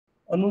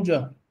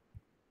Anuja.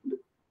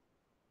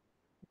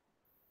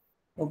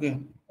 Okay.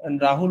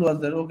 And Rahul was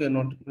there. Okay,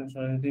 not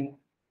anything.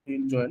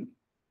 He'll join.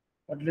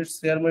 But let's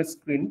share my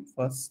screen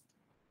first.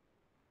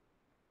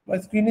 My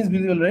screen is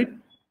visible, right?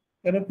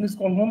 Can you please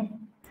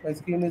confirm? My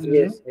screen is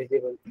visible. Yes,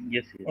 visible.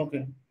 Yes, yes.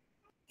 Okay.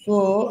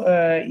 So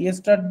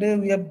yesterday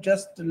we have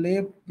just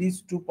left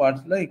these two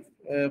parts like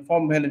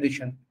form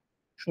validation.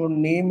 So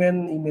name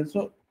and email.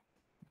 So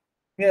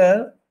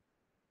here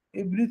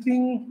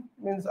everything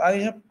means I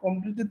have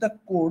completed the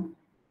code.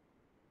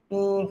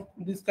 So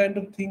this kind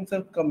of things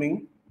are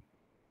coming.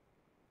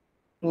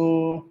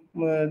 So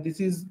this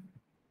is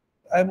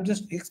I'm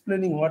just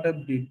explaining what I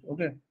did.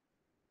 Okay.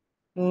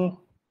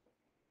 So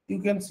you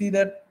can see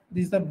that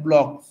these are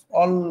blocks,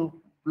 all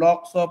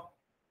blocks of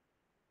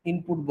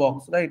input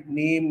box, right?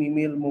 Name,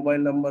 email, mobile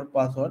number,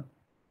 password.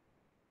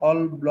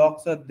 All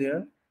blocks are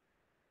there.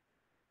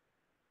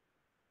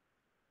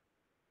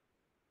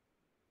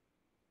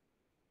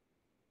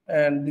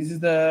 And this is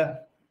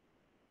the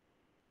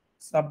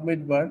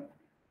submit button,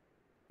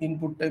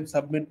 input type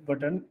submit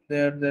button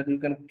there that you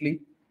can click.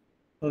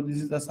 So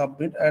this is the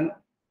submit, and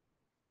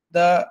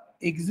the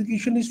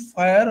execution is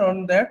fire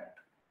on that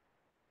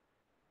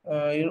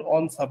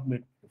on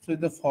submit. So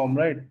it's the form,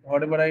 right?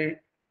 Whatever I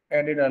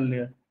added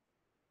earlier.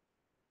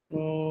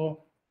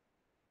 So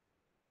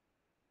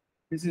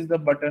this is the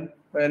button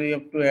where you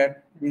have to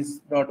add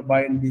this, not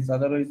bind this,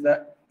 otherwise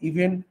the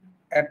event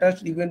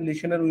attached event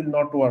listener will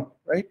not work,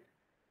 right?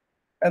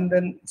 And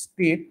then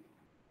state,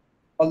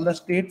 all the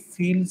state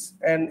fields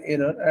an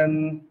error,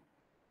 and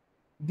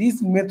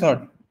this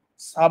method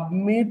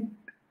submit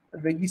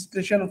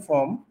registration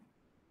form,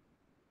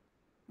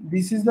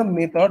 this is the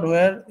method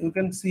where you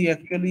can see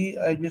actually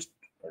I just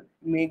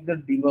make the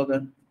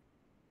debugger.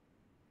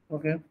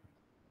 Okay,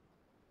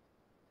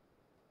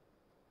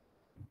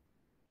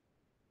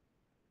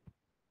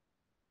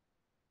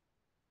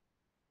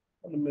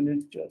 1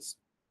 minute just.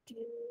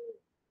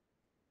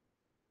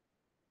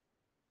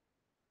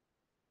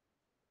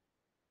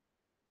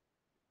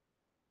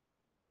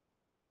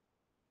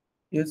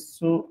 Yes,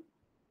 so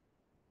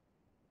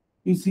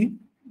you see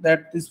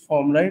that this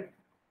form, right?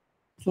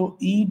 So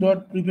e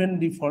dot prevent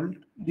default,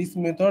 this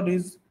method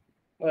is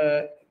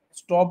uh,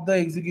 stop the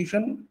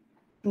execution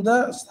to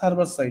the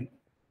server side,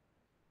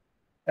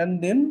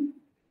 and then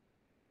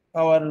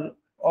our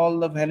all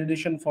the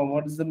validation form.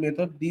 What is the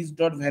method? This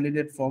dot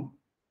validate form.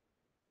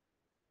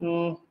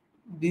 So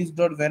this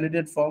dot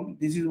validate form.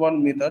 This is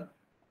one method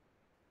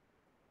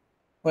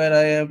where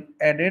I have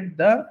added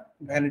the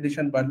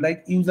validation part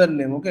like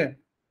username. Okay.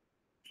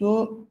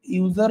 So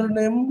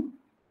username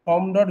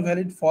form dot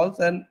valid false,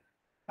 and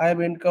I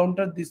have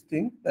encountered this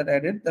thing that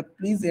added that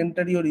please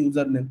enter your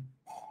username.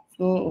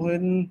 So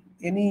when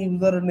any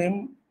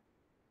username,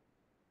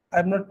 I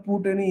have not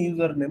put any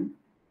username.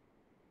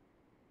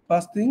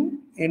 First thing,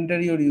 enter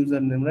your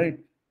username, right?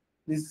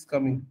 This is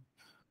coming.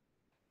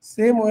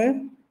 Same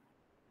way,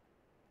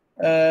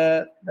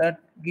 that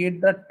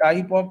get the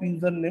type of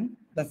username,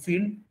 the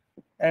field,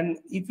 and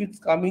if it's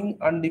coming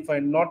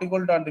undefined, not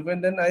equal to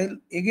undefined, then I'll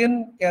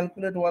again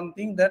calculate one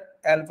thing, that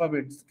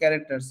alphabets,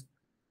 characters.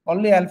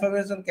 Only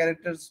alphabets and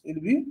characters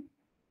will be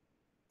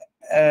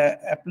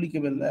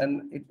applicable,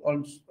 and it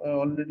also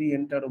already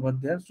entered over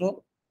there.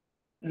 So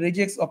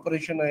regex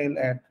operation I'll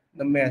add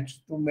the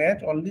match to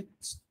match only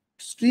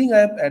string I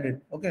have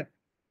added. Okay.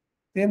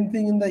 Same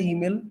thing in the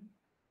email.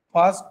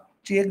 First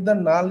check the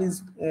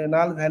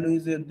null value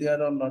is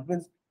there or not.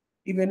 Means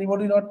if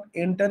anybody not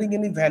entering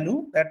any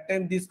value, that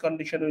time this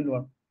condition will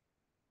work.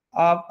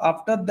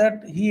 After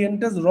that he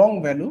enters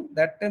wrong value,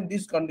 that time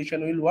this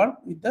condition will work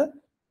with the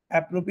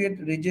appropriate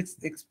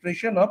regex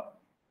expression of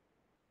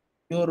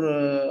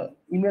your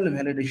email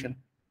validation.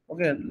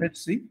 Okay,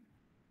 let's see.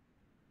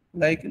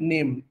 Like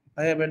name,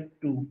 I have had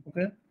two.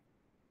 Okay,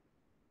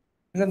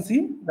 you can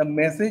see the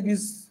message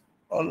is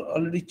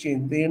already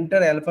changed. They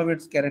enter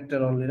alphabets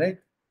character only, right?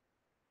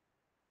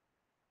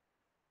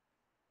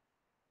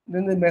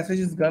 Then the message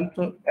is gone.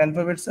 So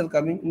alphabets are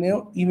coming.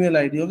 Now email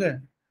ID. Okay,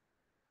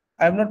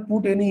 I have not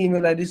put any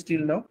email ID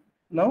still now.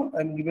 Now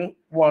I'm giving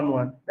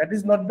one. That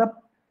is not the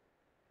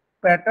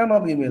pattern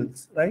of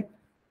emails, right?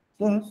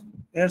 So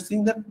we are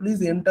seeing that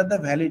please enter the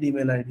valid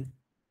email ID.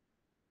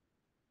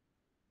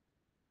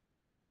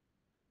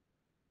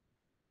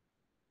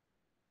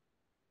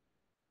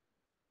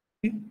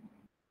 See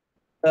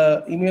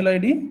the email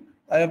ID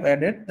I have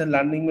added the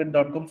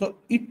learningmate.com. So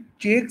it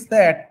checks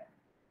that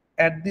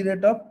at the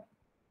rate of,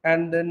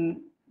 and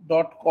then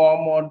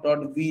 .com or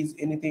 .viz,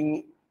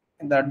 anything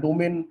in the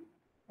domain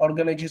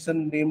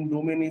organization name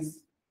domain is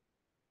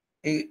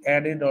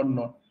added or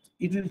not.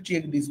 It will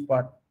check this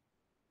part.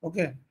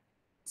 Okay.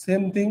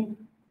 Same thing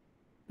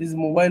is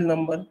mobile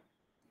number.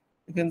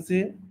 You can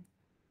see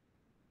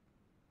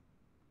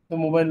the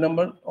mobile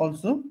number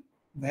also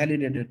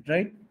validated,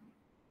 right?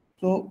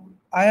 So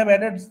I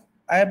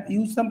have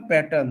used some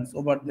patterns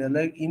over there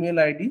like email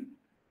ID.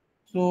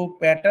 So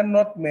pattern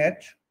not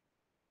match.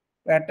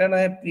 Pattern I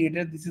have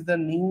created. This is the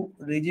new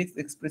regex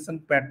expression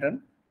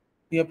pattern.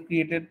 We have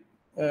created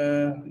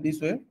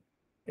this way.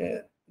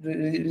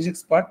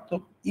 regex part.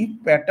 So if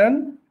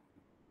pattern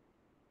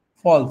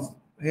false,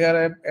 here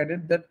I have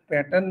added that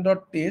pattern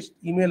dot test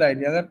email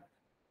ID. Agar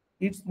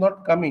it's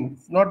not coming,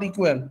 not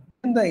equal,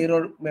 then the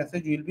error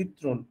message will be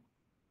thrown.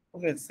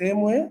 Okay,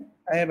 same way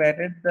I have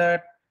added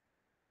that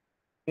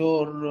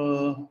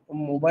your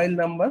mobile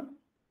number,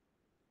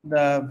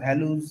 the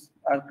values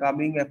are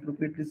coming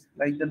appropriately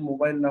like the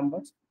mobile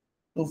numbers.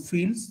 So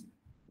fields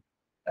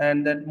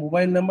and that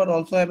mobile number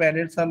also I've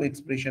added some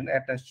expression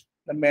attached,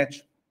 the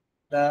match,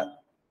 the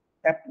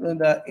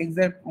the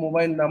exact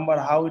mobile number,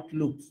 how it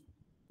looks.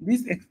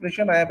 This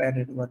expression I have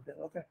added over there.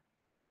 Okay.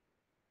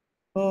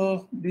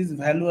 So these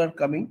value are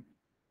coming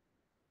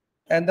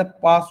and the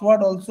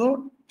password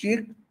also check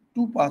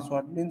two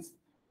password means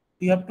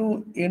you have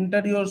to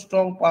enter your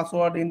strong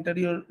password, enter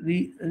your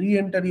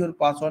re-enter your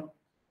password,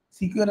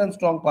 secure and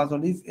strong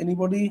password. If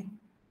anybody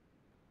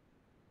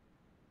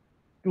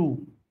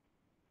two,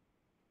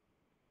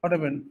 what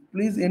happened?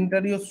 Please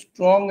enter your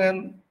strong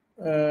and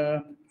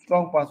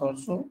strong password.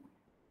 So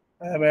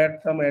I have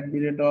add some at the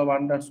rate of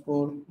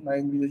underscore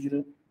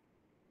 900.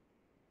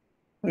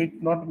 So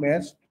it not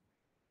matched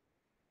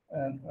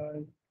and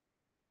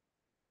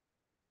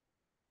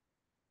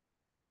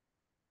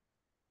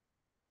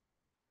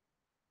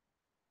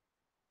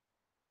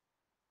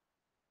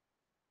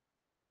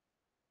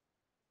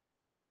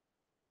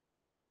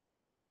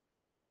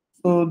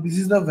so this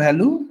is the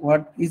value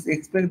what is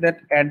expect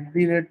that at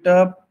the rate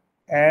of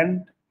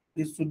and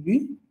this should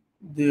be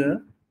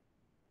there.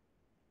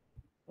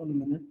 1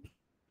 minute.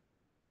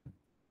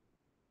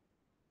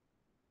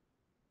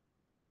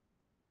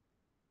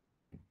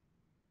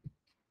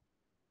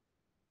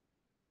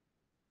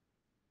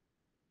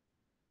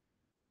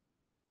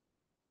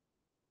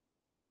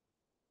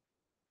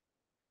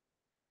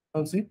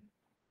 Now see,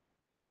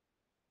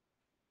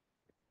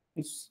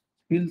 it's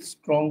still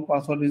strong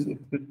password is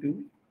effective.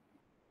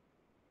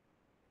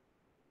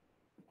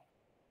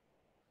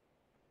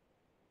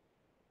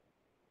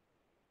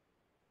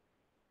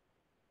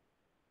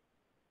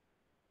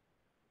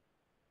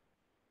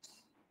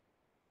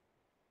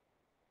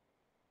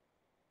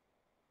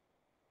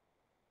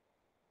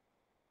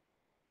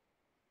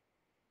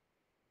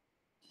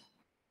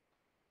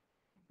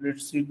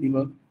 Let's see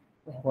debug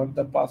what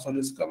the password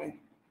is coming.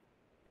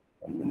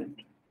 1 minute.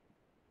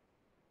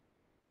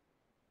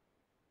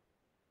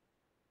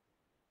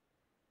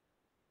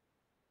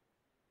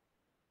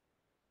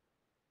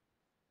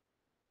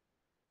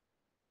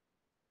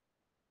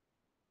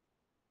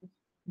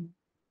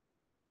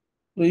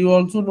 So you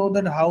also know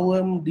that how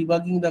I'm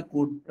debugging the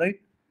code, right?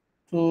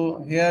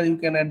 So here you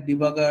can add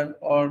debugger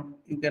or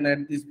you can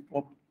add this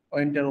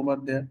pointer over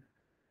there.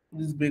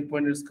 This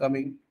breakpoint is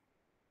coming.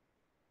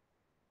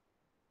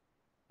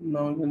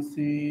 Now you can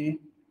see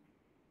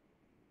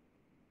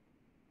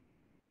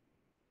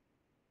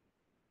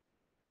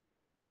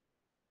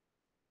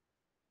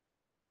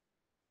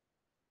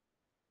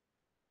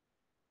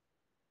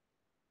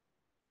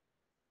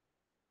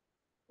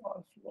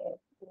password.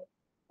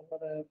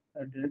 What I have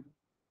added.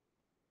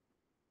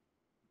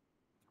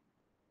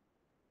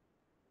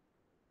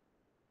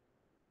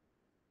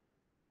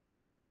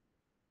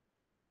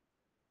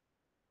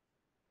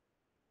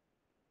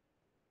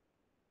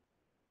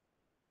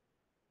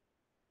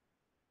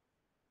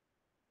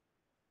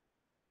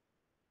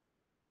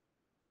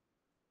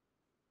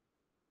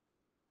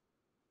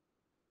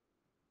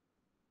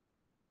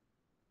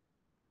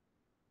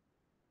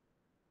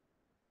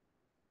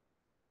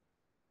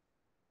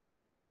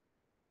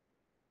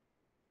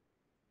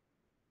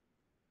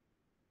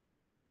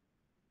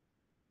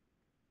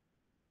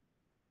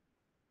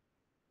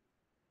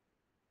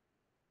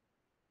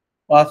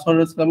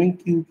 Password is coming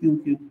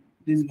QQQ.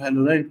 This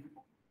value, right?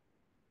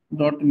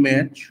 Dot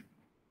match.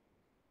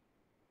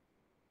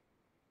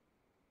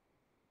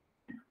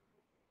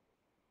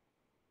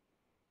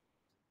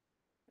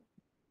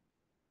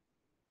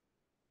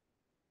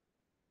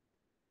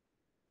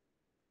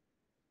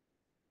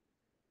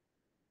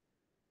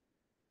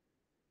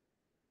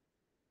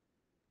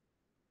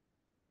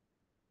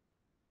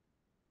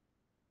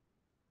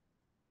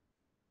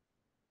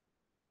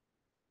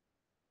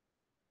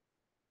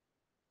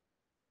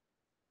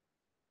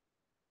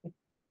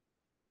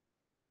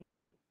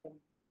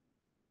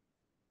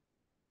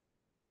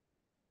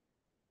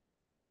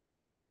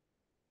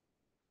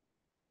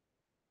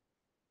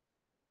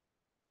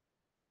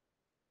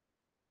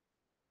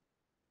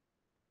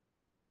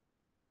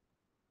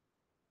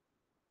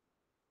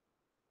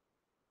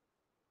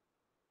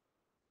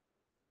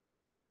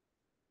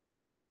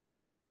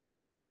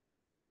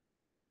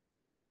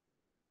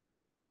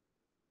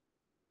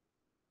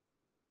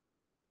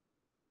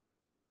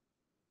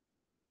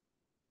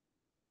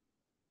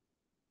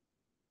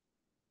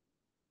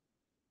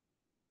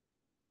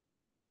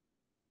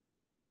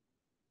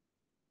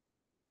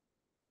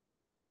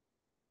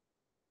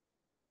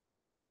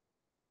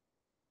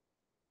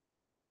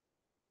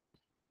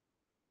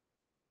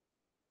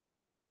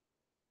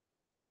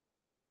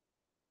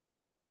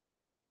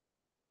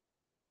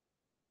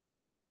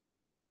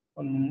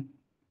 On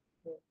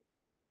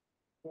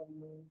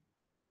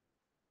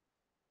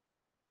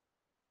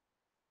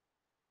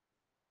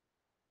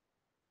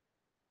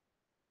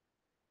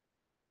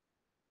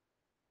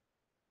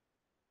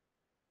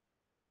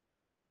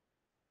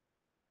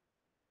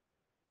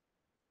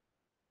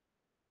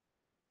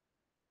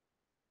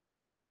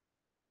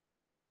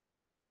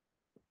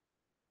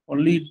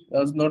only it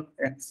does not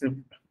accept.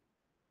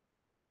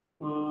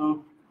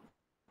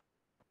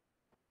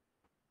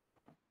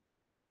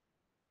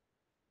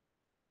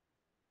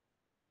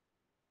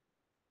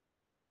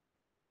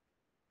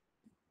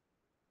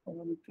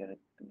 Column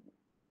character.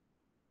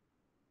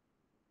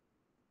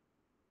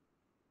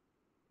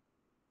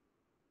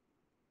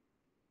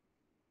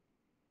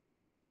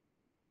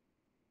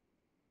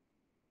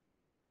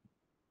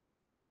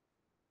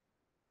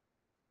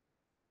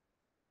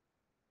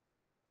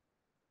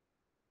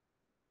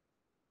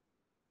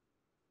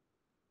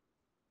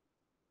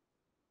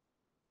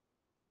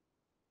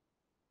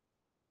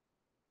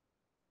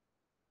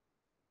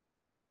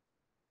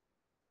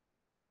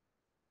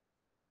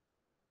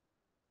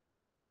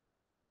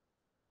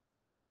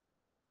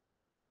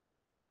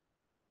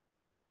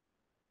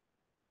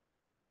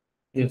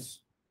 Yes.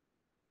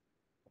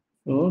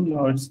 So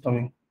now it's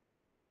coming.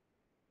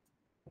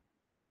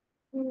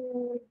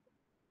 And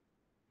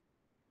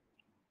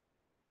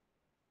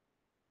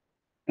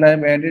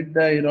I've added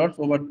the errors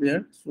over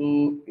there.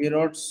 So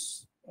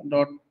errors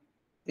dot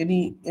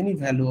any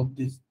value of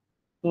this.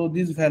 So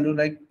this value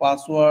like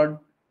password,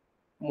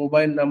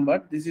 mobile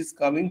number, this is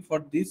coming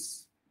for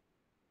this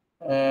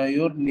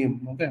your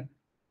name. Okay.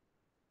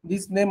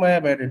 This name I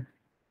have added.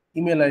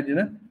 Email ID,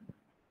 na?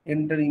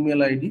 Enter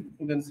email ID.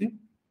 You can see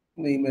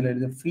the email ID.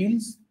 The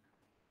fields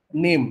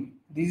name.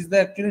 This is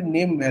the actually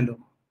name value.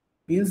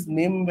 Fields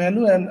name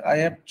value, and I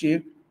have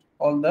checked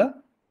all the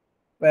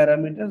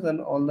parameters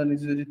and all the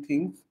necessary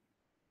things.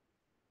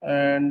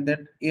 And that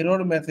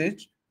error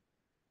message,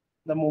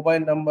 the mobile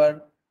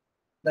number,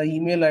 the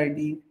email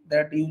ID,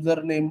 that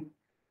username,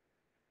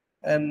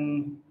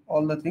 and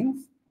all the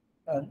things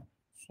are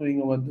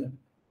showing over there.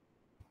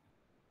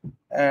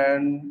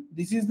 And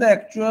this is the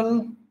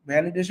actual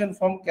validation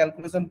from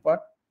calculation part.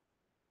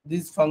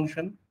 This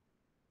function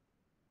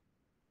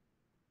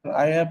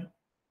I have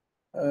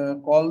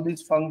called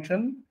this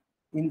function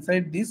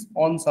inside this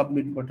on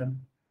submit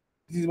button.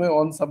 This is my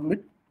on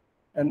submit,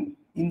 and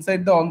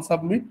inside the on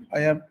submit I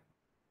have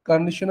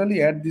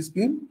conditionally add this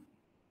pin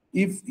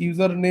if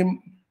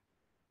username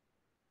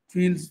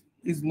fields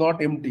is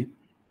not empty,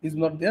 is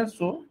not there,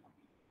 so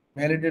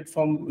validate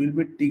from will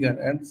be triggered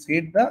and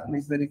set the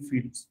necessary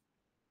fields.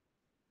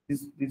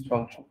 This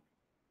function.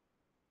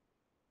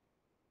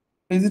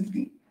 Is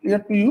it clear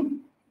to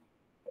you,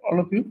 all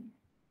of you?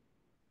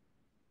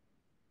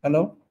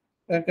 Hello?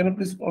 Can you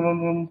please call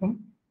on one from?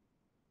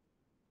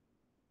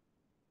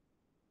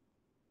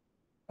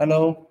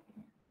 Hello?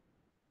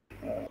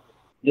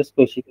 Yes,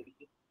 Kaushik.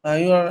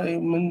 You are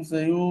means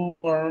you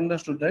are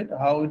understood, right?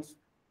 How it's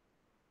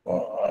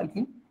I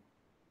think.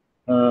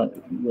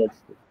 Yes,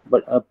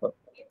 but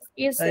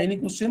Yes, sir. Any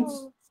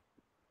questions?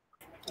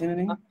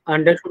 Anything?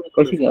 understood,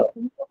 Kaushik.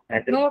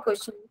 Handle No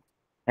question.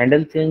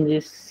 handle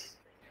changes.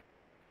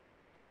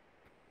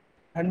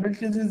 Handle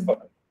change is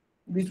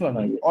this one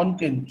Yes. on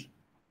change.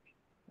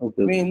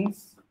 Okay. Okay.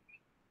 Means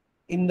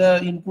in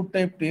the input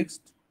type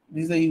text,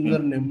 this is the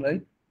username,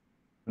 right?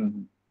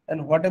 Mm-hmm.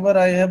 And whatever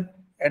I have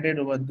added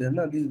over there,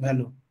 na, this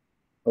value.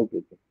 Okay.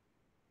 Okay.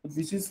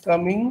 This is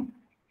coming,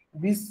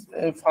 this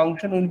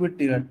function will be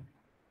triggered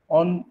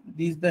on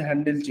this the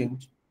handle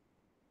change.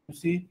 You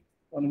see,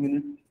 1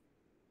 minute.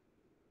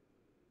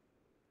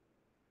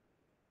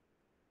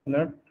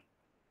 Alert.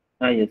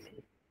 Yes.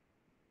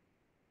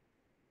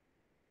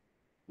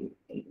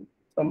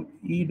 Some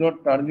e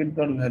dot target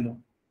dot value.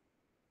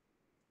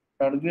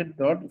 Target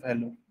dot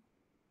value.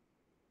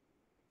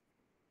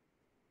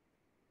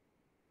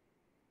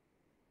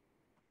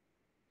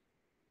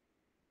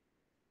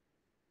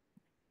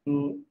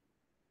 So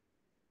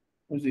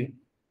you see,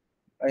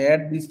 I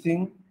add this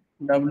thing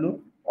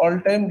w. All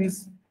time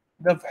this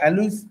the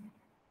value is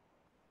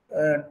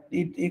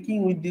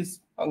taking with this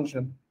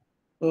function.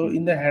 So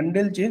in the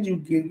handle change, you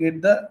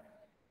get the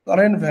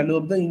current value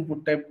of the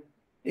input type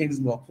X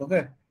box.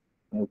 Okay.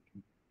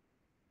 Okay.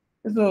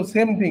 So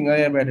same thing I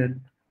have added,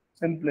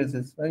 same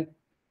places, right?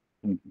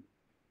 Mm-hmm.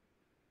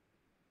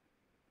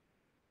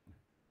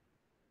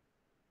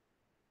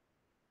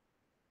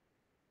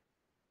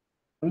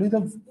 Only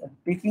the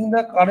taking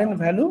the current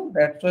value,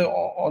 that's why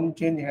on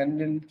change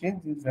handle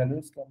change these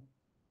values come.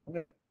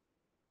 Okay.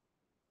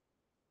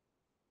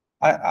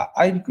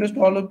 I request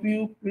all of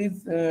you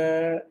please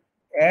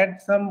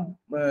add some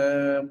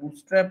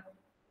bootstrap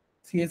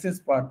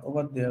CSS part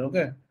over there.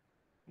 Okay.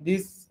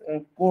 This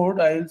code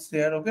I will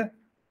share. Okay.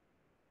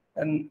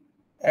 And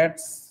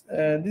adds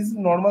this is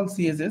normal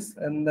CSS,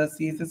 and the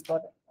CSS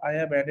part I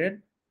have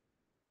added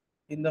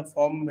in the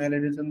form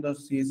validation the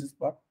CSS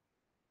part.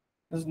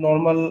 This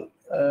normal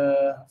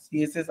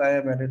CSS I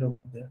have added over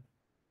there.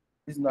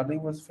 This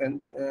nothing was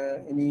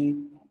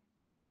any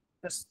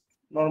just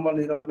normal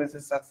error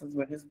message success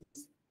message.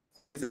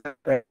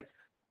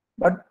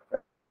 But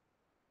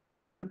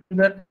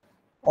that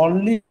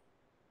only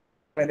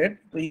valid.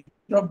 So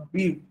instead of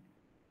div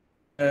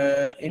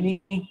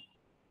any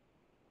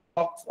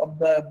box of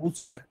the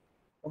bootstrap,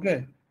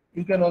 okay,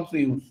 you can also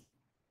use.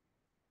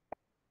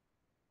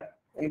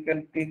 You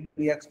can take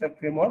the React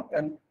framework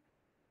and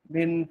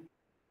then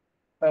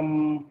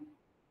some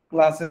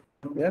classes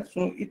there.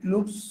 So it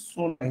looks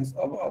so nice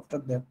after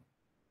that.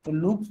 So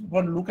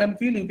for look and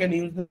feel, you can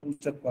use the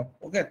Bootstrap part.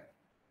 Okay.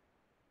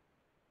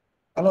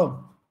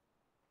 Hello.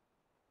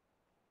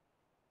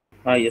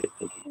 Yes.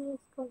 Okay. Yes,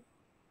 coach.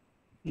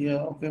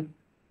 Yeah. Okay.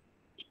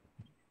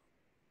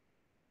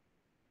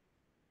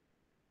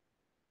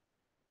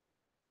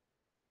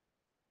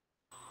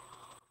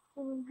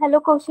 Hello,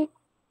 Kaushik.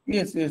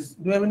 Yes. Yes.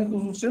 Do you have any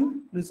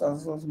question? Please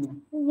ask me.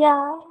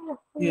 Yeah.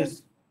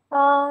 Yes.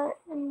 HTML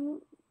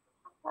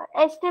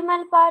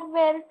part,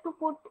 where to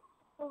put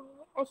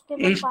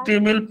HTML part?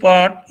 HTML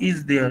part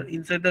is there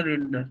inside the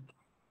render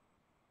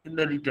in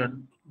the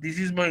return. This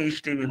is my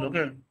HTML.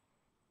 Okay.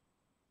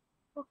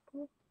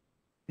 Okay.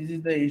 This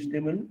is the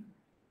HTML,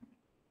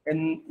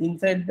 and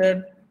inside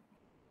that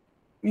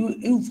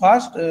you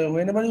first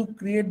whenever you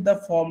create the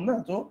form,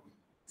 na, so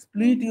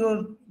split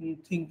your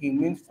thinking.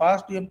 Means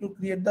first you have to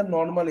create the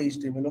normal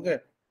HTML. Okay.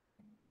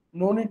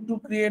 No need to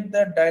create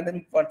the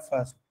dynamic part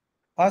first.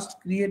 First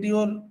create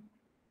your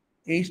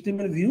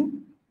HTML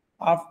view.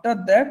 After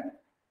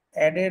that,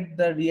 added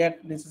the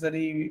React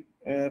necessary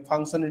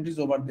functionalities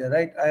over there,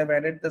 right? I have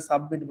added the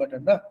submit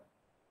button. Na?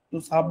 To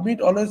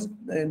submit, always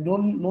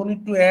don't no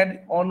need to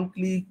add on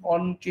click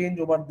on change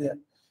over there,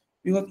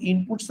 because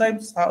input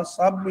side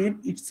submit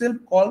itself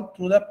called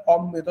through the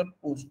form method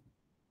post.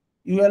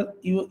 You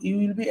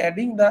will be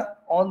adding the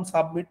on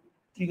submit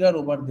trigger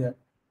over there.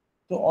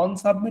 So on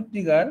submit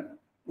trigger,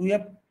 we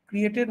have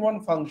created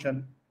one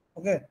function.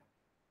 Okay,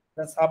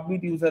 the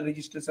submit user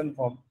registration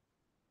form.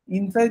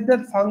 Inside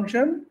that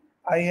function,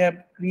 I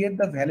have created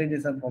the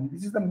validation form.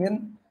 This is the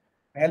main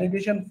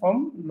validation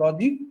form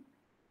logic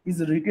is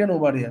written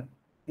over here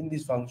in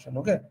this function.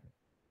 Okay.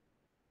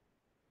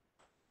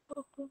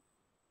 Okay.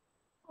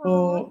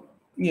 So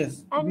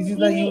yes, And this is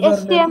the in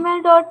username.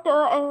 HTML dot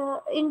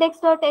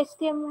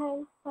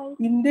index.html file.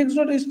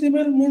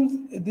 Index.html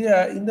means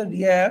there in the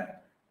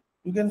React,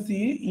 you can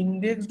see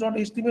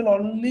index.html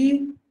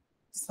only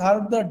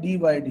serve the d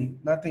by d,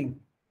 nothing.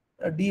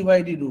 A d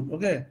by d root.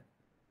 Okay.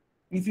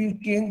 If you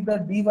change the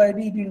d by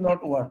d, it will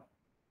not work.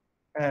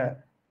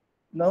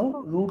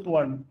 Now root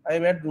one, I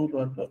add root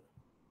one. So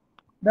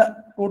the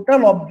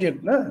total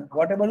object, na,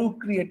 whatever you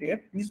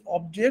created, this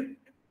object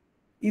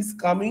is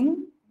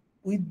coming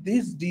with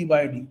this d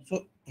by d.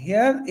 So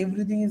here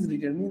everything is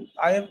written. Means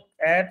I have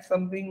add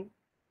something,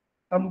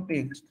 some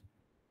text.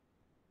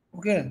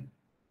 Okay.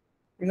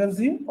 You can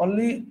see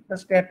only the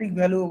static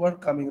value were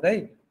coming,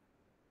 right?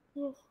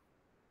 Yes.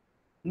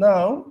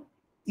 Now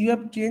you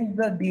have changed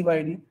the d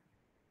by d.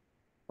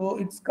 So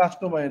it's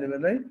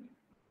customizable, right?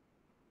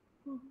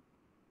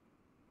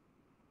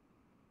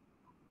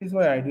 This is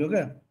my ID,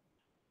 okay?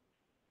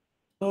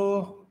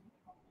 So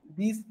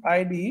this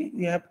ID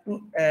you have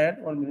to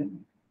add 1 minute.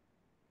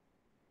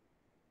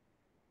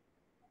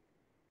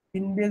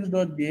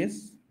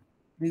 Index.js,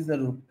 this is the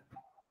root.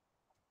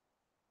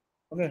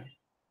 Okay.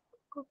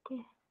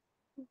 Okay.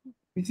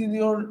 This is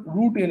your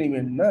root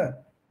element, na?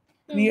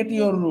 Create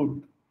your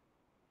root.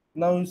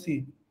 Now you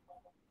see.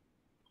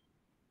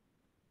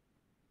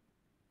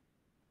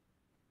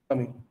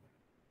 Coming.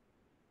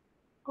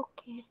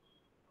 Okay.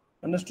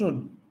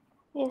 Understood?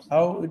 Yes.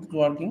 How it's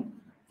working?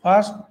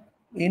 First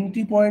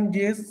entry point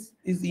JS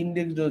is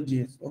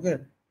index.js. Okay.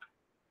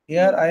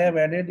 Here I have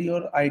added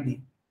your ID.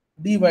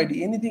 D by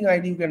D, anything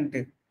ID you can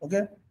take.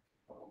 Okay.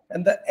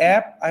 And the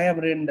app I have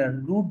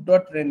rendered,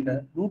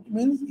 root.render. Root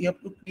means you have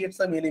to create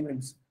some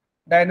elements,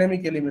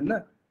 dynamic element.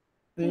 Na?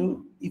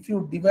 So if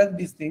you debug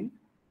this thing,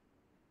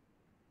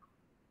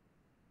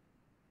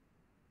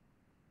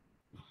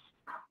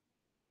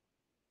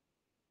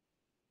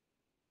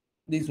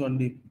 this one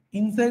div.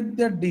 Inside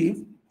the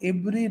div,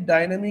 every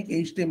dynamic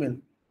HTML,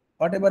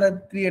 whatever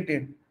I've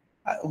created,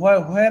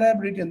 where I've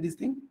written this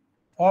thing,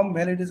 form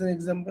validation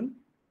example,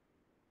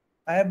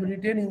 I have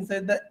written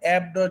inside the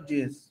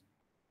app.js,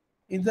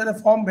 inside the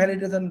form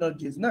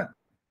validation.js, na?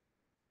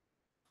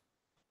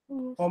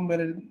 Yes. Form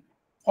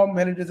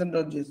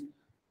validation.js.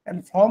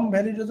 And form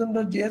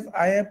validation.js,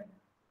 I have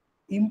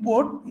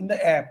import in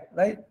the app,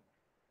 right?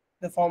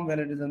 The form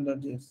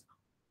validation.js,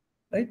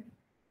 right?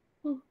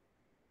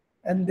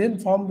 And then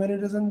form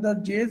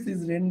validation.js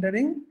is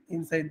rendering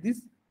inside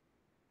this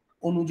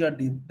Onuja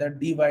div, that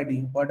d by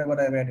d, whatever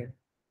I've added.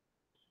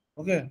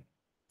 Okay.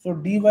 So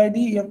d by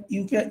d,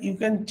 you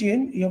can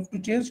change. You have to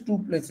change two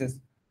places.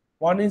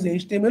 One is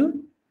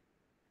HTML,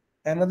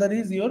 another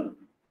is your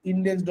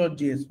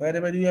index.js,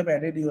 wherever you have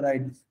added your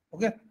IDs.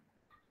 Okay.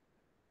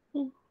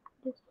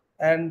 Yes.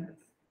 And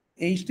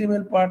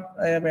HTML part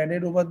I have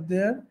added over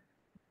there,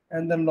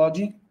 and the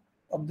logic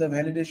of the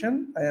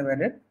validation I have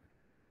added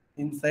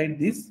inside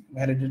this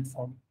validated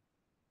form.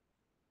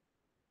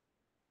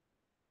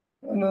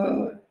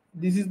 And,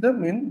 this is the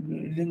main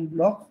building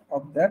block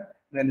of that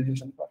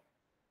validation part.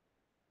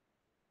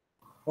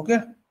 Okay.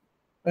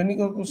 Any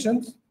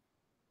questions?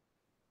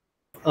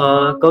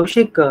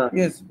 Kaushik,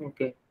 Yes.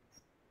 okay.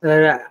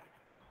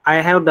 I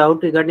have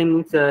doubt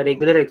regarding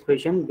regular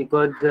expression,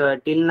 because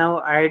till now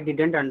I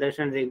didn't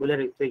understand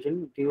regular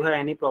expression. Do you have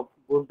any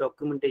good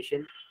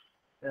documentation?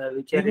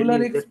 which are Regular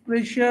really used.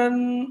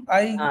 expression,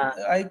 Uh,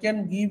 I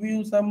can give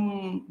you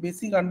some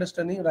basic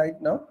understanding right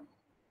now.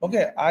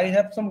 Okay, I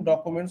have some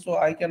documents, so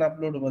I can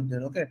upload over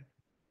there. Okay,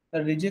 the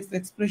regex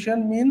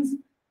expression means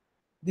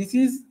this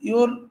is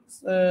your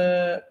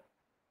uh,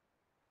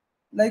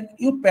 like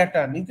your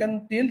pattern. You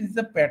can tell this is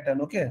a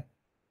pattern. Okay,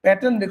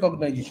 pattern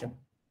recognition.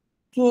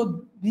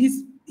 So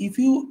this, if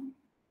you,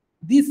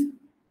 this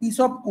piece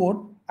of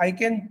code I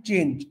can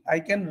change, I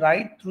can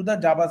write through the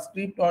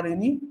JavaScript or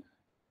any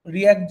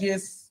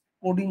React.js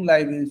coding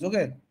libraries.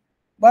 Okay,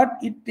 but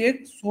it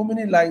takes so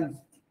many lines.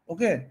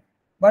 Okay,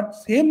 but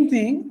same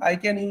thing I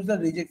can use the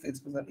regex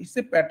expression. It's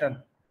a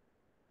pattern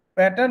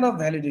of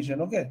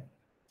validation. Okay,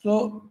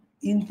 so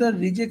in the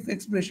regex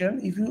expression,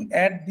 if you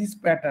add this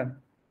pattern,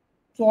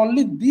 so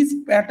only this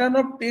pattern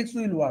of text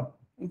will work.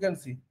 You can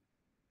see.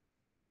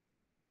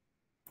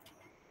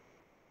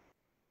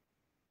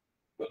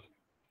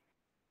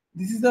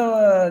 This is the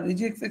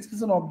regex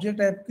expression object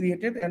I have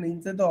created, and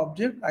inside the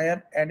object I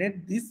have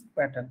added this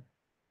pattern.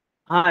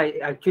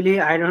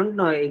 Actually, I don't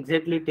know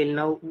exactly till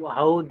now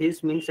how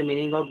this means the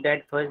meaning of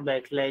that first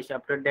backslash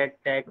after that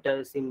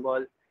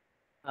symbol.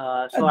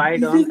 So I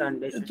This don't is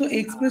understand. so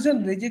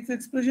expression, regex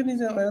expression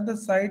is another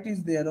site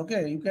is there.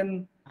 Okay, you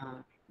can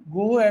Uh,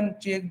 go and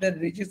check that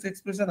regex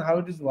expression how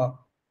it is work.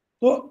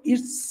 So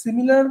it's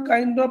similar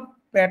kind of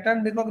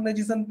pattern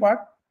recognition part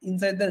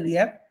inside the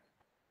React.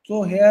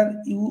 So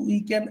here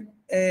we can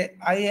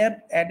I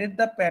have added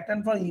the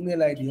pattern for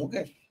email ID.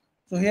 Okay,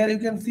 so here you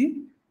can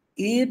see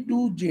A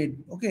to Z.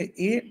 Okay,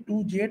 A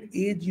to Z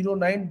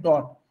A09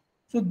 dot.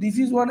 So this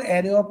is one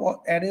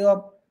array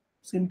of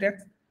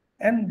syntax,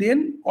 and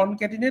then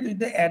concatenate with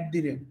the at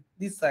the rate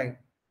this side,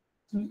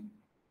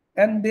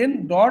 and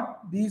then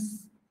dot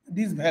these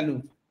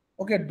values.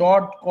 Okay,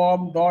 dot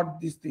com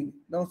dot this thing.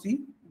 Now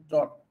see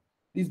dot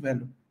this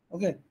value.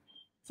 Okay,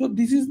 so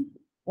this is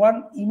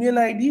one email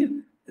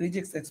ID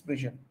regex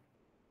expression.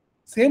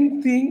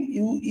 Same thing,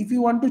 you if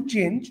you want to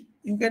change,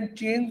 you can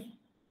change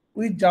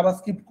with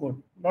JavaScript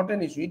code. Not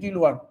an issue, it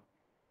will work.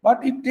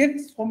 But it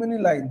takes so many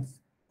lines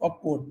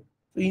of code.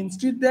 So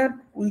instead that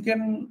we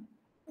can,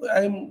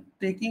 I'm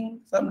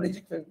taking some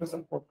regex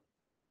expression code.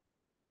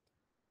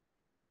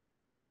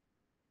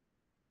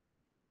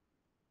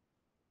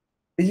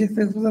 Regex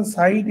expression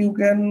side you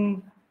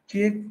can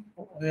check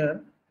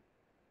here,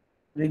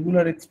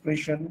 regular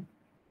expression.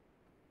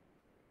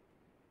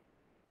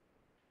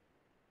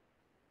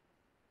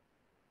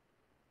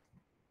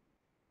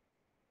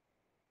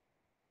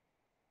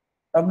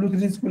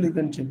 W3 school you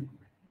can check.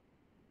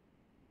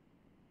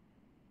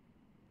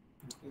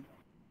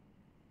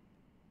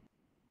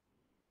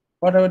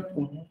 What I,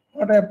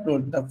 what I have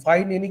told, the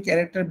find any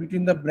character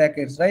between the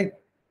brackets, right?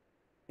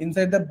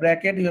 Inside the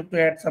bracket, you have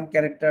to add some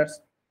characters.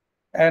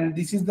 And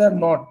this is the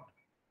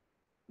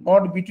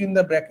not between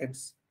the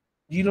brackets.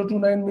 0 to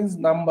 9 means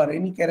number,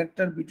 any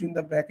character between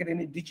the bracket,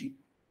 any digit.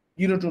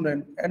 0 to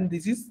 9. And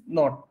this is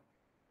not.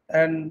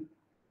 And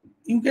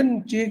you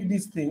can check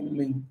this thing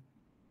link,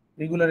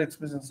 regular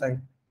expression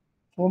side.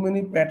 So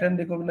many pattern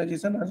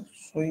recognition are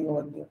showing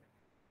over there.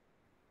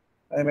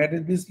 I've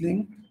added this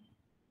link.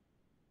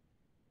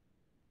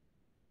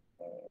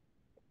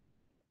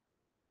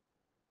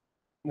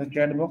 In the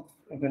chat box,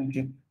 you can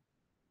check.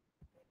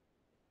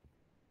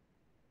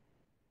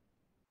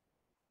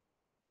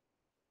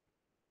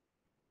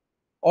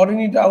 Or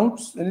any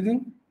doubts,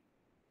 anything?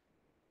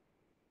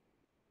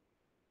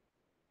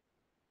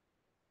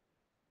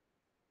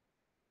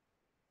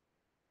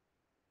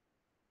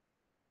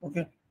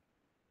 Okay.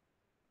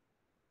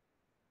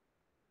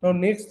 Now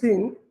next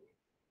thing,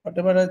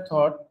 whatever I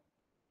thought,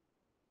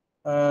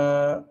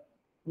 uh,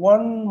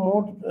 one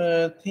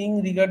more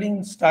thing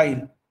regarding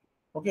style.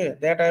 Okay,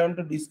 that I want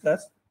to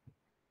discuss.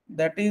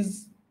 That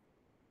is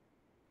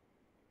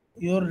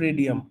your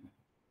Radium.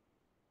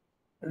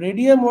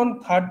 Radium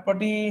on third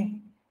party,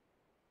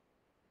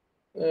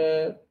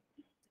 uh,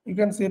 you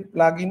can say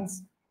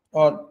plugins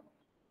or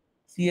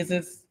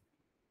CSS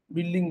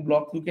building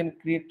blocks you can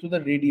create to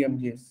the Radium.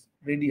 Yes,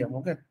 Radium.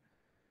 Okay.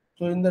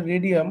 So in the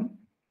Radium,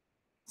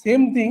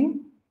 same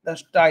thing, the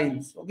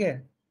styles.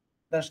 Okay,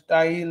 the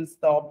styles,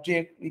 the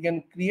object we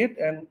can create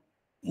and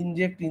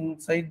inject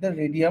inside the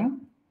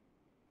Radium,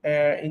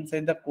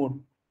 inside the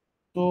code.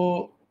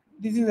 So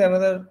this is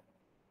another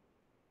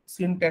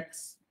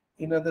syntax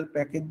in other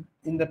package.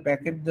 In the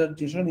package the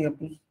JSON you have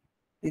to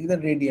take the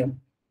Radium.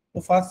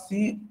 So first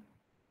see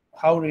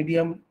how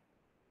Radium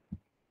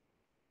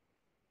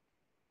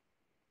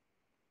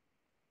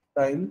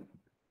style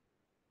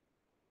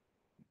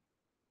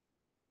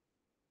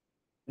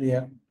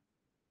React.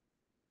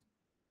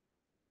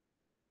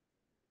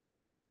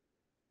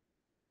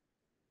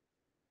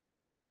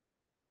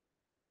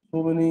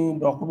 So many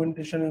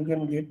documentation you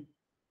can get.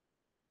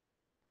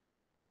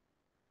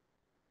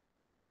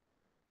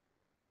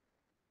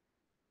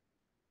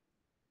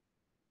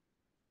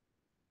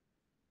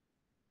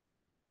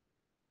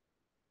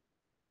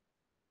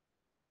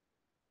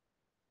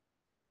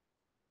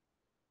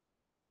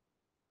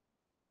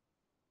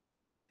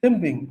 Same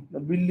thing, the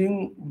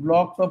building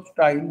blocks of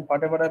style,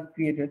 whatever I've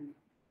created,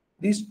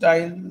 this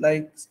style,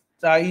 like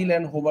style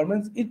and hover,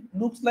 means it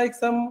looks like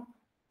some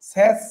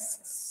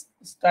SAS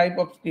type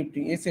of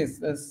scripting, SS,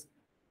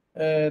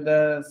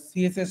 the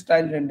CSS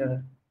style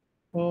renderer.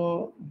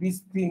 So this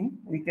thing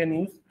we can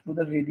use through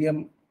the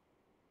Radium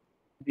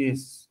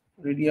base.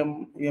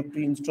 Radium we have to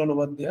install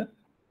over there.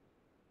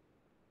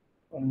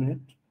 1 minute.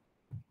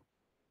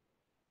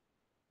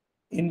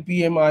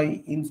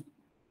 NPMI in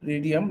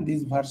Radium,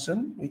 this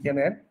version we can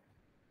add,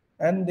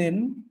 and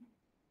then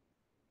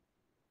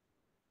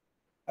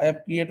I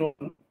have created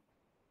one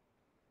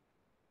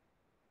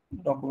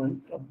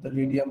document of the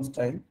Radium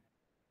style.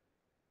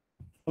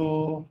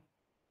 So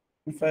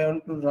if I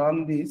want to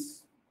run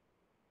this,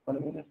 1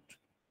 minute.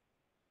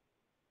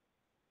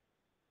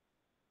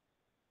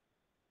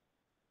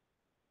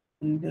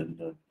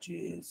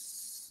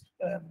 Builder.js,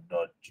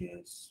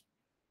 app.js,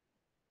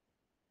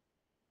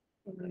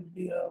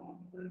 Radium.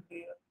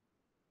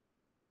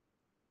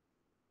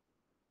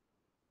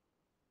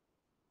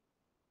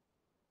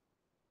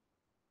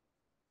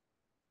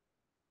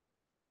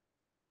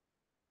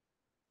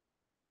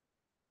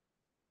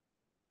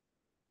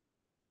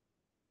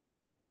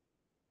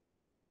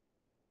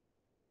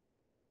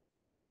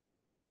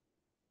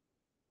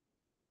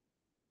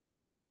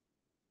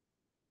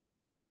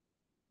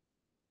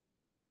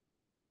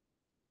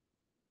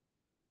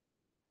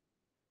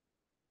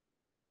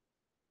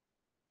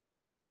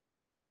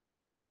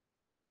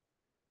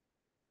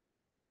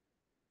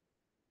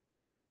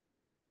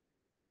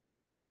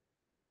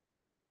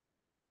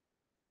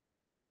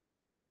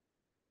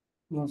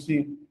 Now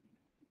see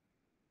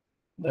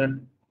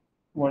that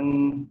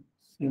one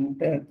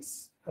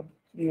syntax I've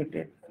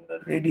created in the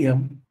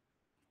Radium.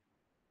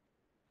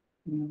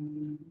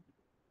 Mm,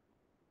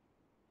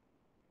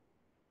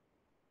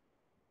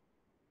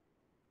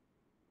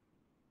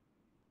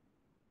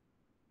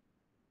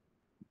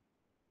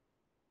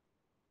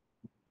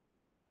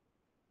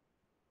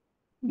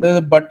 There's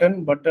a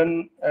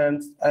button,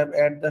 and I've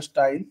added the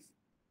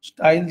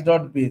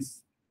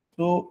styles.base.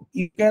 So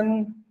you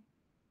can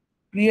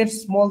create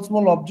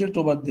small object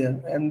over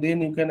there, and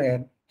then you can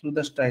add through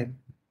the style,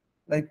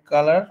 like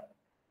color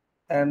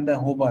and the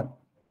hover.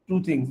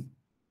 Two things.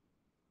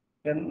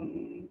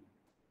 Can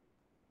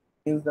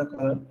change the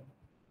color.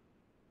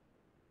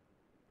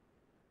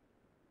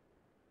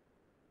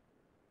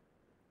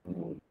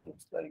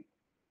 Looks like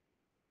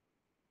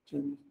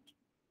change.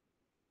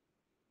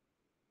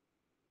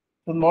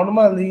 So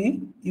normally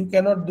you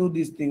cannot do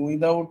this thing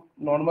without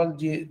normal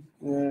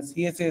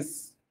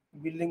CSS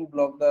building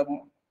block, the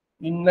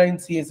inline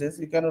CSS.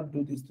 You cannot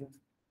do these things.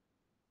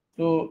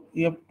 So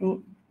you have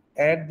to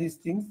add these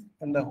things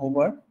and the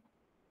hover,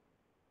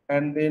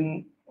 and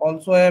then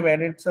also I have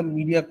added some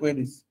media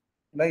queries.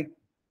 Like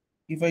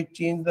if I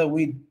change the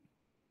width,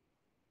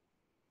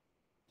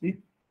 see,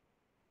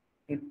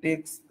 it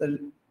takes the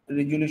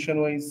resolution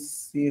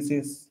wise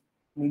CSS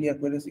media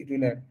queries it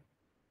will add.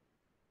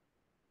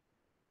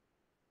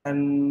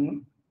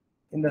 And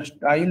in the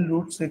style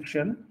root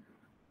section,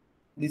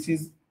 this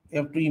is you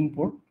have to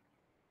import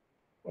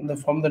on the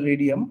from the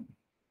Radium,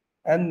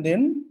 and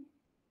then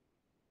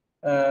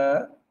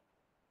uh,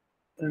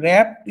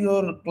 wrap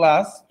your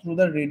class through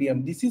the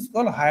Radium. This is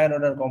called higher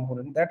order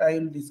component that I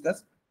will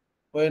discuss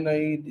when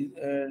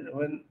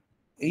when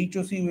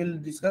HOC will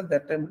discuss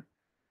that time.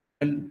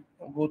 I'll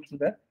go through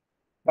that.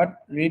 But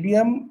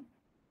Radium,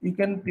 you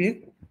can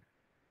take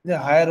the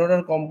higher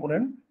order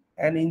component,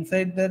 and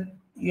inside that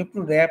you have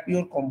to wrap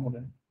your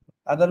component.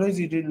 Otherwise,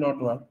 it will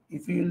not work.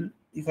 If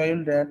I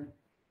will wrap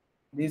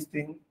this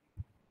thing,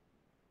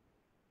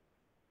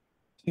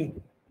 see,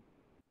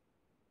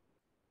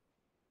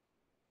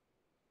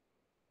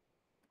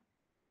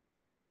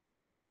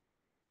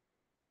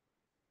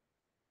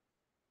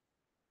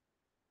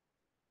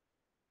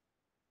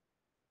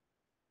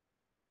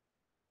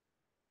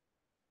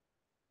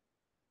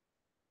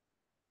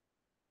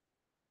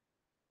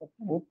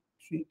 about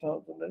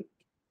 3000, right?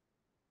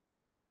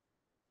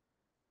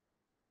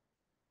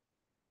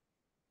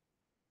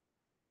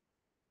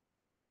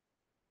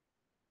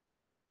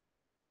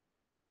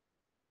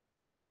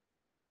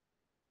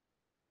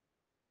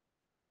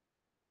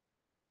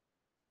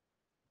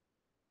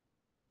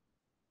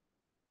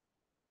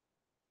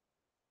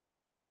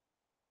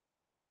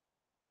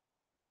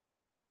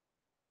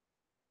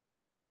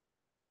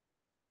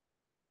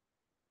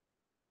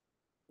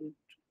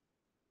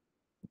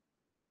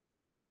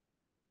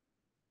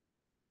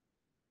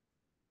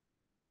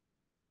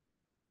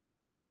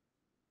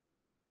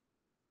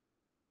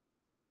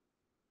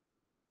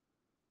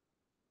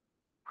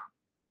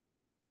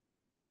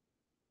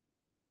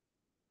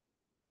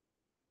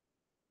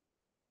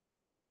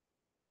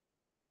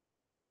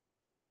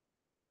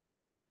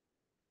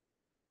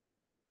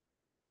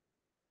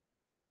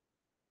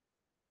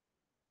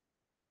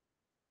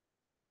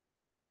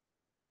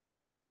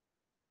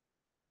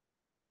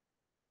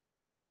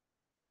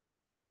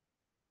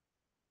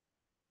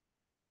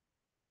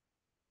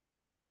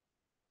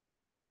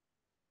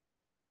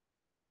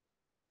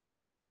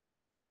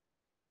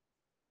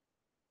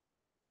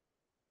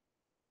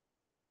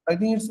 I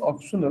think it's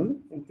optional.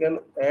 You can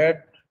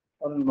add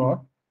or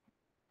not,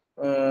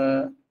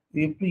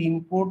 you have to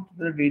import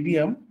the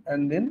radium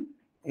and then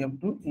you have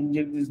to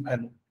inject this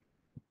value.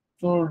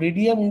 So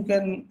radium you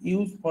can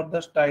use for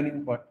the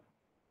styling part.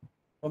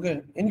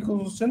 Okay, any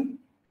question?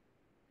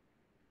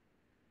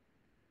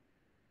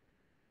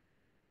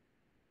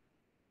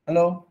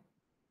 Hello?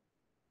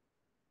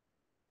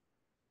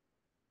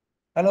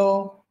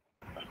 Hello?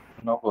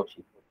 No,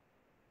 Kaushik.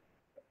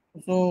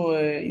 So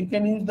you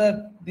can use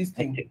this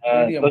thing,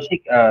 Actually, radium.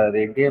 Kaushik,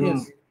 radium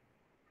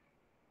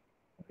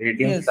Yes,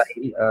 yes.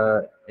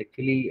 style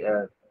actually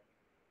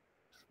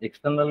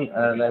external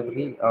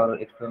library or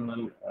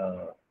external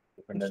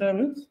dependency. External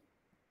means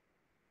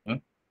Hmm?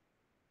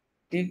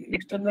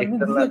 external means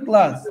this is External. a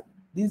class.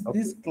 This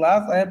Okay.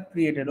 class I have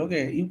created.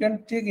 Okay, you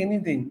can take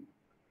anything.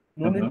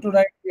 No need to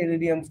write a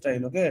radium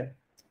style. Okay,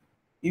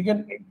 you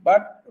can,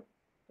 but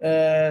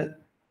uh,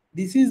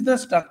 this is the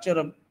structure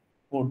of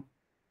code.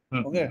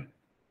 Okay.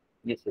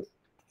 Yes, yes.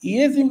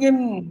 Yes, you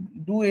can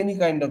do any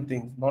kind of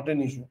things, not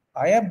an issue.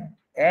 I have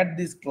add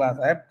this class,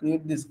 I have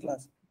create this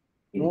class.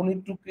 No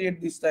need to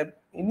create this type,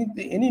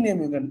 anything, any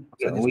name you can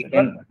Okay, suggest we it.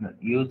 But can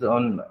use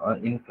on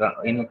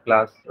in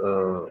class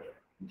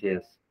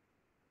JS.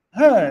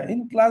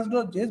 in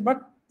class.js,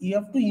 but you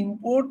have to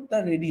import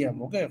the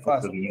radium. Okay,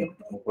 first Okay, you have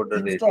to for the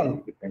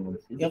install.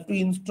 dependency. You have to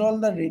install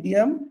the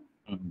radium.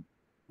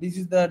 This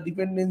is the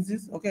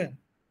dependencies. Okay,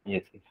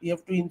 Yes, yes. you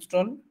have to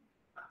install.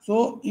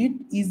 So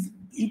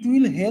it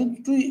will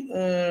help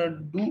to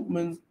do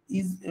means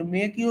is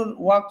make your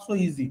work so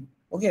easy.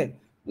 Okay,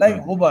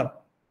 like hover,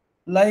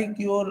 like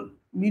your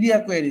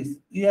media queries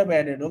you have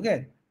added.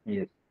 Okay,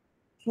 Yes.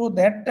 so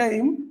that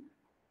time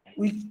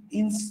we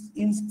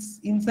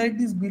inside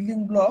this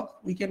building block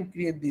we can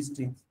create these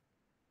things.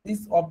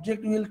 This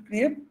object will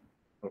create,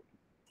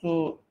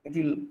 so it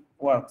will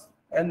work.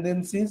 And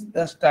then since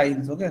the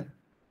styles. Okay,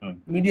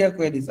 media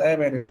queries I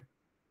have added.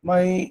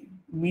 My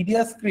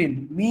media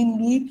screen mean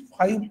width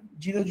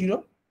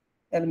 500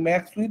 and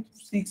max width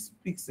 6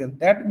 pixel.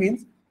 That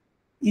means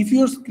if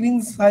your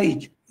screen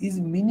size is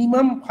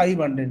minimum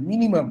 500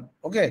 minimum,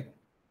 okay,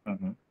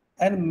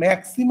 and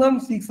maximum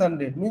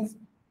 600 means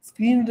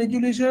screen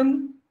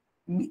resolution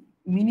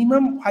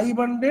minimum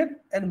 500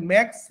 and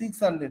max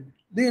 600,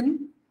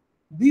 then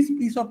this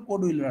piece of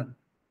code will run.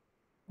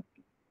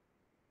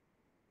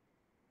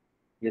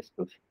 Yes,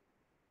 coach.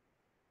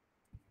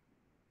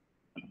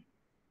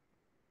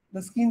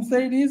 The screen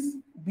size is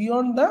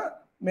beyond the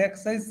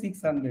max size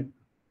 600.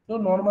 So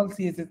normal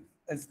CSS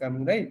is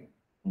coming, right?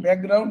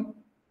 Background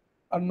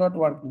are not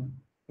working.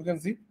 You can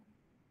see.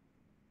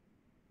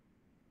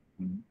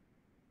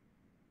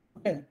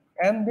 Okay.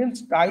 And then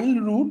style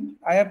root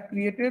I have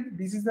created.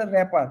 This is a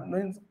wrapper.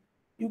 Means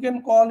you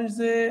can call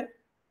it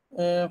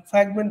a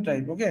fragment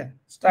type. Okay.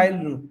 Style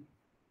root.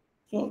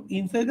 So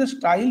inside the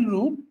style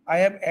root, I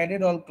have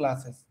added all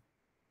classes.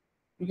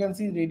 You can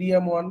see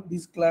radium one,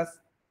 this class,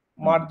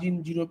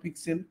 margin 0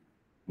 pixel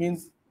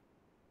means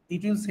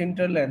it will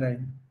center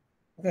align.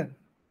 Okay.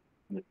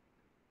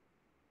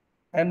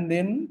 And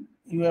then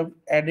you have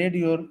added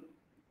your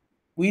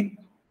width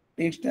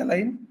text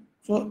align.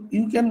 So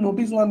you can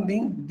notice one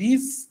thing,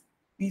 this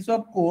piece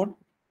of code,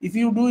 if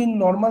you do in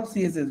normal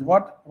CSS,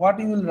 what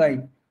you will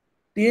write?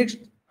 Text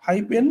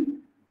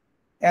hyphen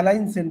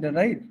align center,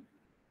 right?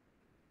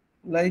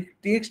 Like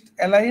text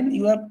align,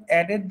 you have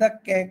added the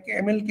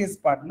camel case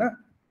part, na?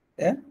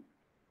 Yeah.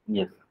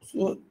 Yes.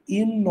 So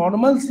in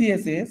normal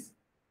CSS,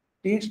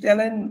 text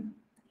align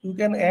you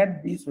can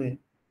add this way,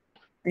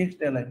 text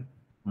align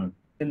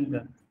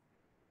center.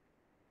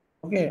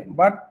 Okay,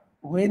 but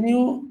when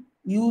you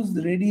use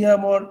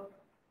Radium or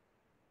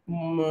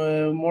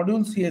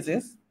module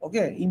CSS,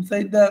 okay,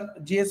 inside the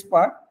JS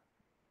part,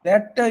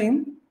 that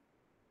time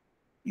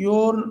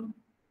your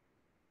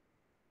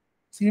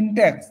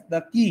syntax,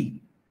 the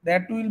key,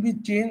 that will be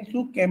changed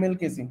to camel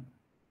casing.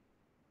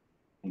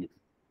 Yes.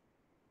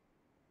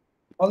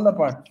 All the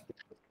parts.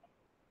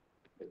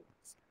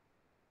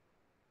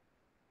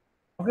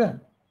 Okay.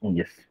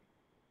 Yes.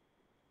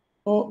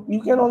 So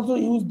you can also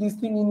use this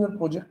thing in your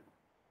project.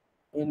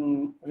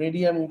 In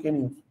Radium, you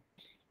can use.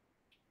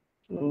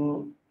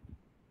 So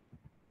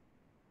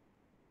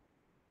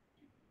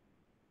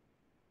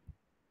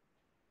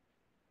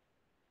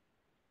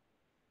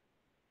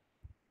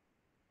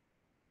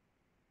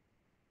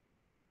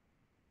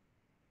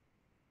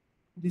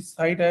this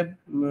site I have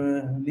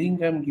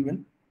link I am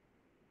given.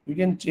 You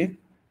can check.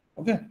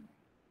 Okay.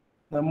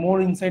 The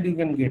more insight you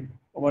can get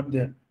over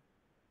there.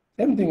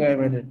 Same thing I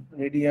have added.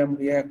 Radium,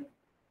 React,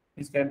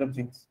 these kind of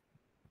things.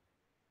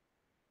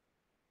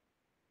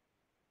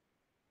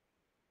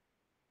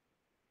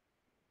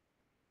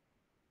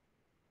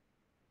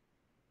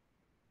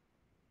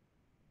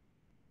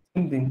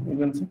 Same thing you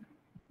can see.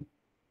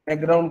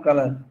 Background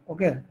color.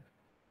 Okay.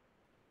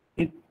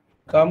 It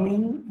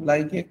coming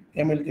like a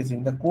camel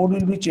casing. The code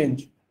will be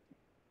changed.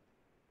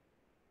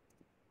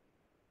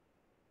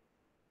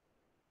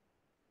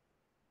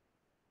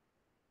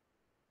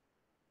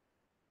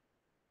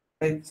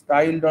 Like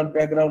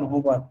style.background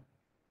hover.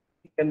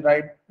 You can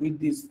write with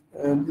this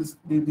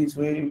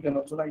way. You can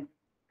also write.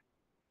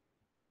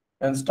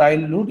 And style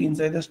loop,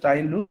 inside the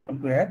style loop, you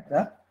have to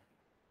add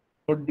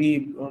the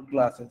body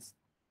classes.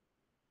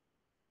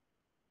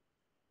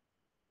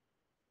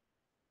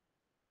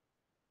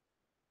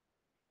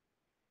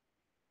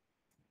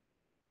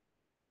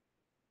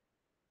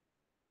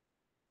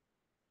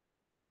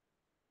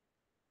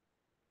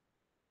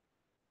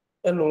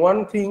 And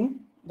one thing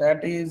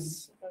that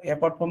is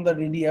apart from the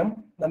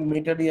Radium, the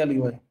material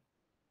UI.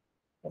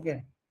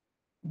 Okay,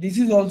 this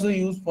is also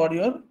used for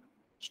your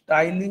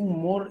styling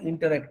more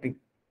interactive.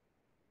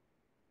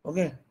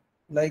 Okay,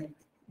 like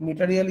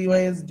Material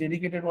UI is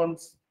dedicated one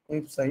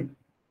website.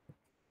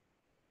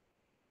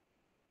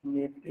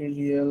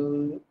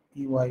 Material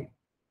UI.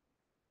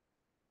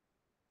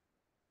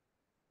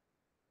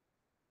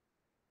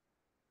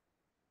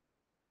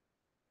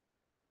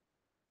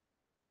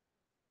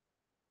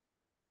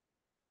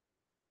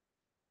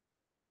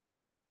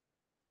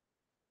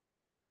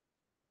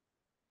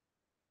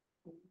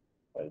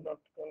 Why not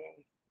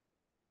coming?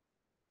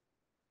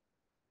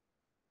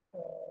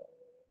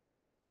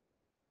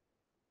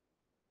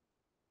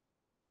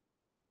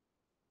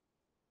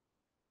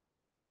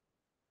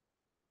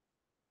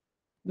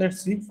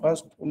 Let's see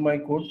first in my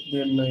code,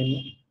 then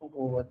I'll go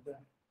over there.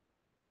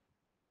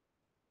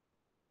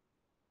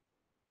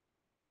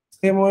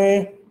 Same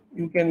way,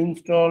 you can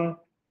install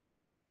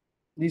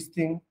this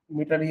thing,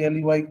 Material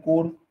UI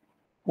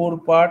core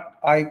part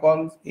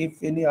icons.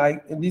 If any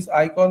these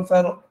icons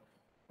are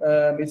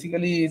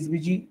basically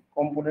SVG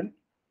component,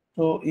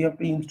 so you have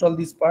to install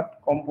this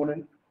part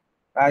component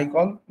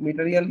icon,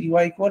 Material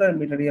UI core and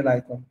Material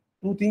icon.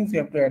 Two things you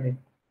have to add it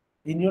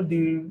in your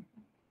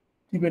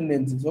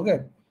dependencies.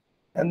 Okay,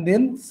 and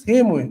then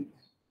same way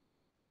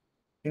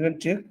you can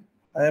check.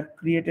 I have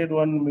created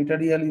one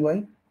Material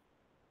UI.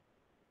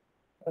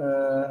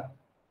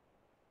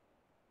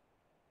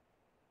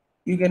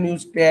 You can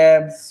use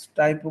tabs,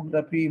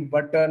 typography,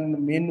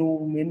 button,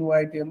 menu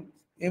item.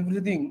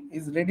 Everything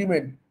is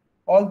ready-made.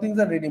 All things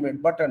are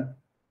ready-made. Button.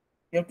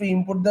 You have to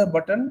import the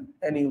button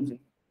and use it.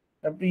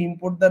 You have to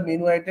import the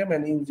menu item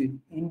and use it.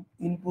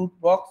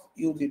 Input box,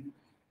 use it.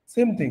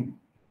 Same thing.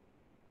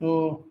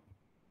 So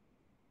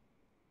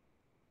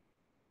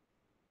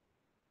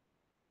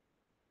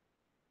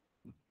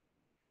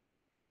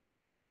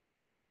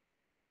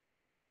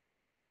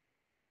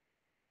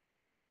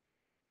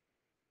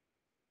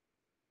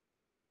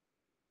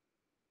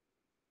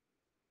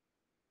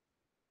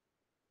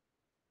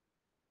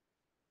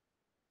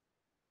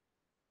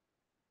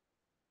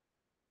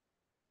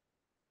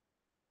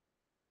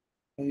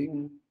I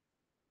think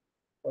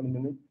 1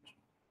 minute.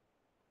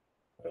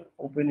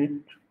 Open it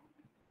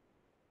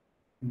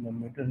in the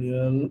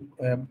material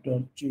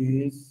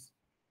app.js.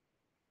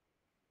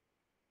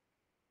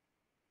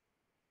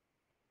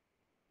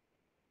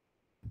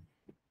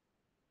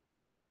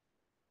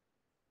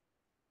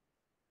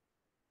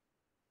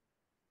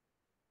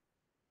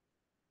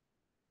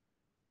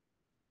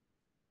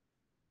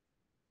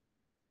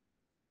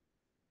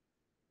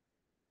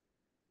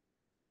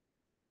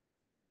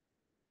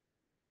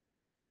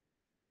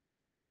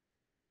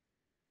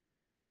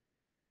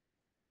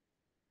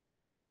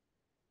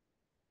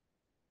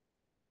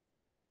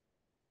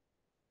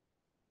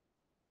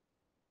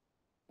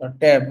 The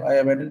tab. I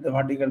have added the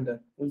vertical tab.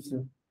 You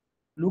see.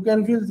 Look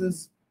and feel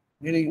is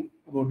very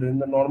good. In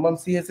the normal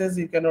CSS,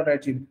 you cannot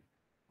achieve.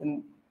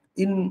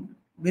 In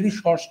very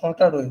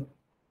shorter way.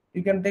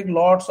 You can take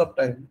lots of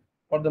time.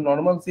 For the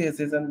normal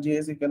CSS and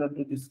JS, you cannot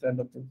do this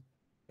kind of thing.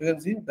 You can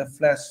see the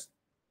flash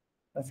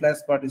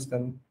part is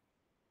coming,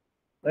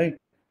 right?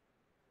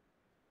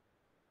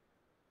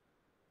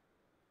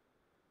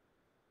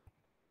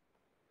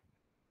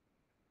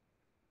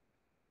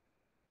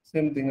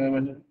 Same thing I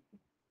imagine.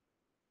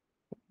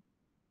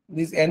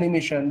 This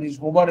animation, this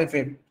hover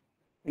effect,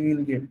 you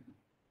will get.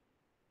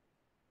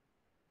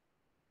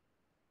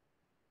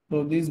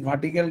 So this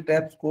vertical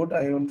tabs code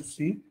I want to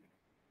see.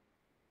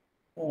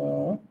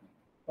 1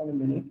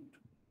 minute.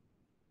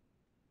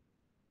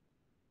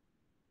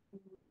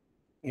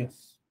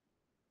 Yes.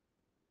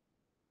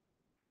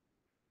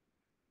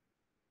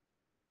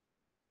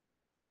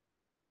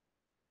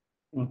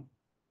 Hmm.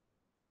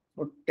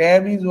 So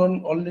tab is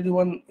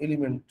one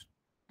element.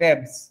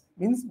 Tabs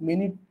means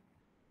many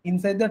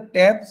inside the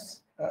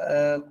tabs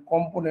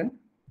component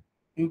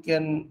you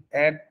can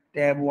add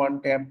tab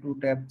 1, tab 2,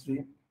 tab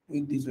 3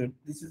 with this way.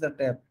 This is a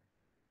tab.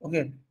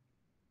 Okay.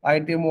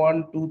 Item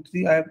 1, 2,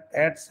 3. I have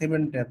add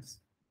 7 tabs.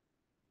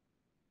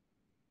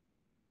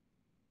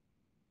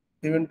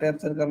 7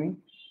 tabs are coming.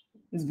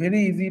 It's very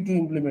easy to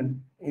implement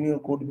in your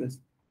code base.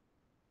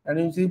 And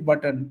you see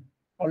button.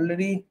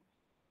 Already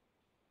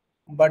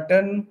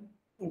button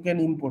you can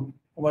import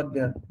over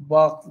there.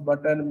 Box,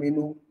 button,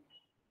 menu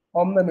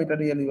from the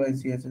Material UI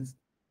CSS.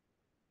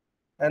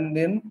 And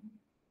then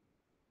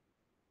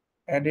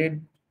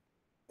added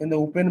in the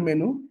open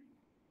menu,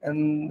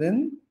 and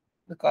then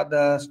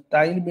the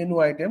style menu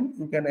item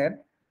you can add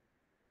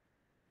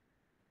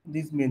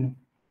this menu.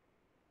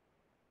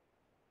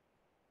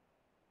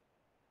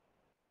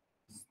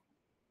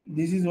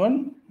 This is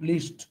one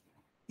list.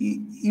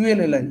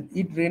 ULLI,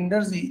 it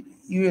renders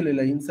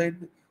ULLI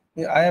inside.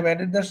 I have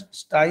added the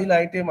style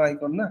item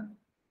icon na,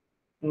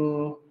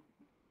 to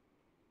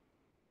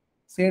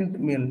send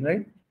mail,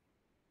 right?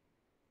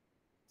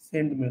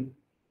 Send mail.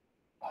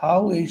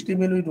 How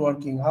HTML is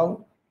working?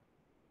 How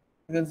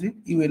you can see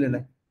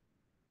ULLI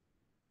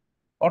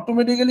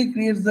automatically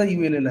creates the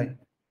ULLI.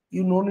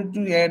 You no need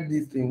to add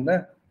this thing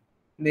na.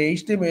 In the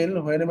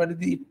HTML, whenever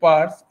it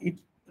parts, it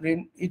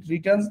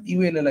returns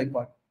ULLI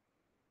part.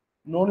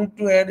 No need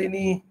to add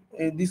any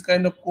this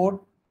kind of code.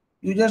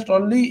 You just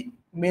only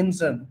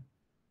mention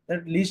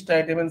that list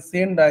item and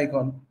send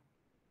icon,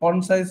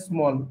 font size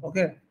small.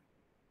 Okay,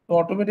 so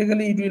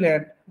automatically it will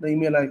add the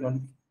email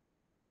icon,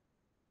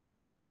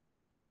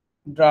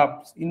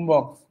 drafts,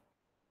 inbox.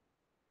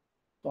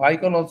 So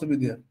icon also be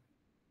there.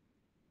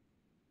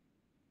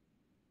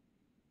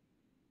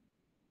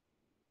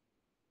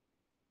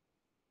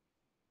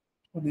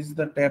 So this is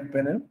the tab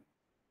panel,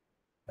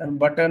 and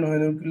button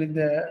when you click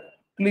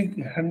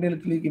the handle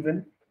click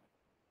event,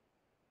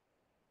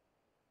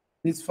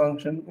 this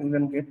function you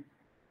can get.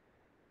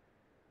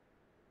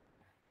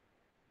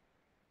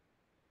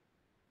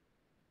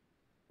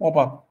 Pop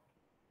up.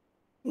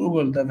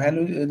 Google, the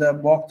value, the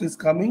box is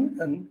coming,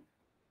 and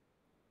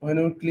when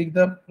you click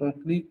the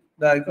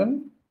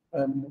icon,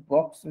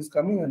 box is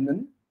coming, and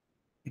then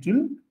it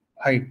will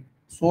hide,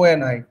 show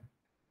and hide.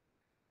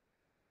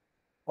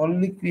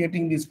 Only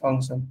creating this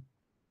function.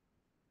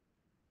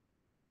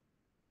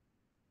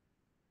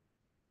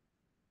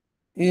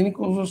 Any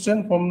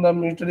question from the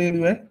military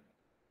UI?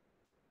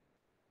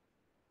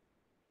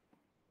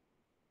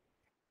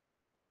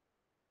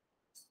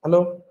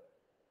 Hello?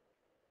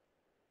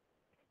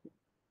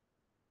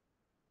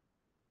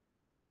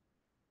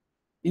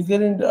 Is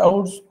there any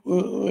doubts?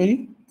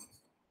 Very?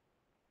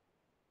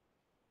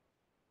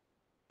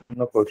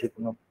 No, Kaushik,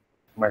 no.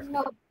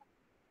 No.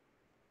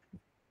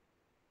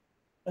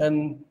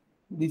 And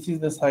this is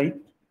the site.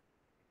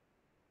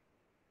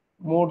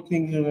 More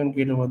things you can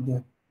get over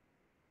there.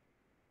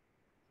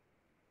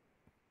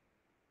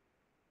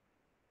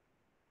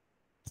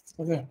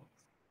 Okay.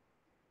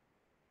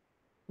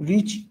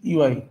 Rich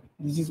UI.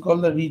 This is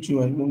called the rich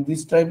UI. In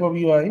this type of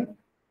UI,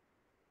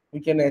 we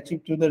can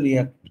achieve to the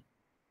React.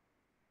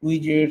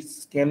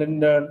 Widgets,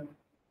 calendar.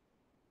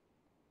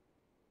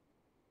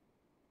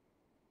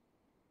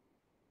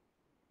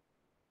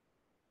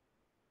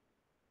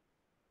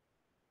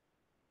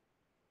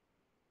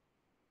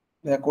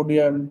 The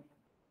accordion.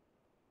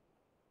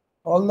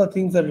 All the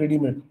things are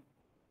ready-made.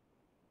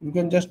 You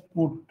can just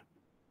put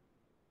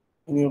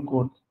in your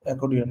code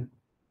accordion.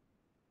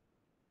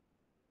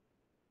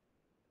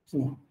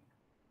 See.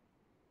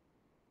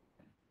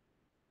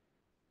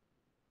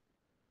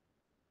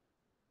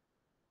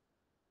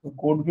 The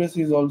code base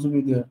is also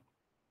be there.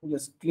 You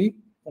just click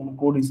and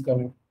code is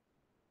coming.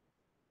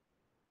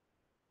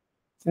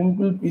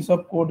 Simple piece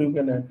of code you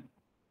can add,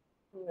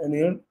 and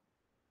your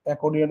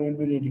accordion will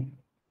be ready.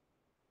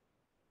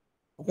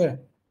 Okay,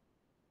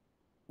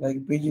 like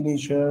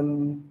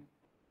pagination,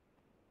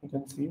 you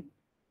can see.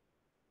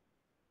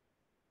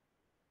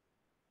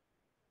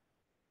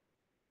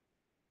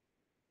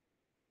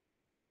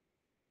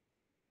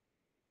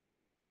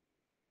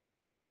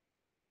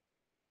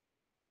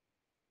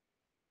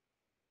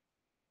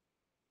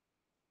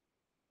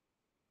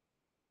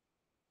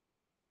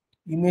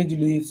 Image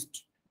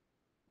list,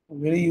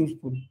 very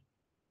useful.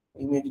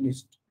 Image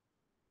list.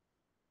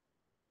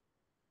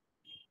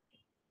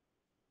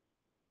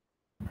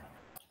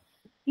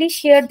 Please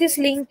share this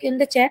link in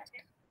the chat.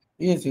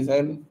 Yes,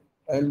 I'll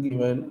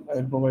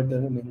provide the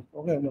link.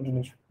 Okay, not an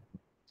issue.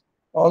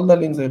 All the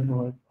links I'll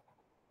provide.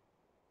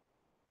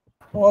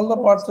 All the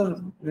parts are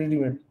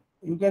ready-made.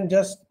 You can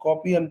just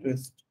copy and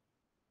paste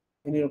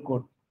in your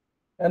code,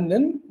 and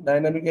then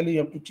dynamically you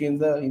have to change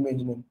the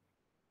image name.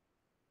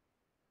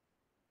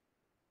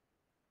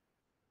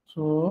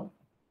 So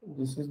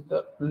this is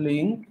the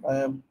link I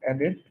have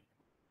added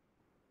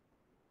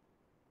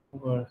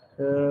over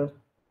here.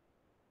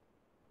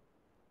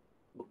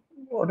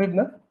 What is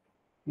the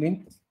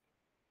link?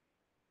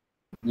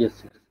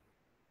 Yes, yes.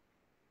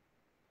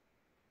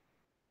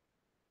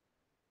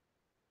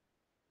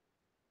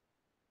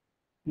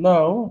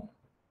 Now,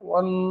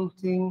 one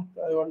thing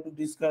I want to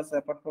discuss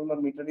apart from the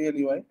material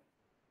UI,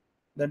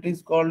 that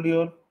is called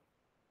your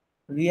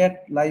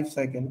React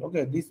lifecycle.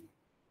 Okay, these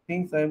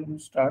things I will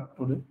start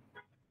today.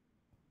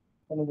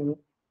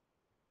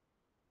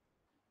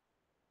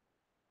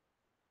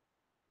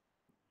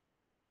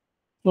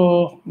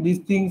 So these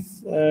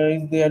things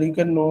is there. You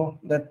can know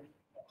that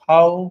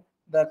how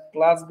the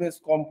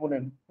class-based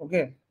component,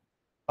 okay,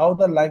 how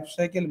the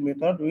lifecycle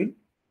method will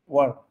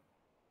work.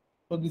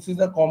 So this is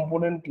the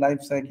component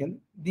lifecycle.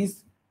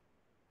 This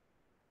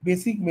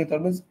basic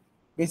method means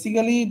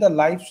basically the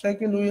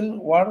lifecycle will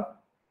work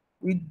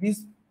with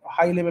this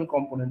high-level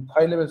component,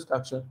 high-level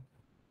structure.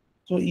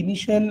 So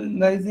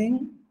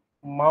initializing,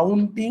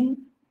 mounting,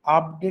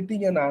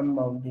 updating, and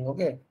unmounting.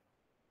 Okay.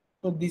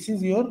 So this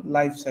is your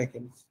life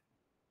cycle.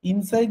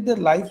 Inside the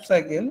life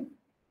cycle,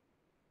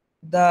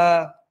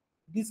 the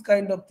this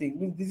kind of thing.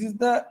 Means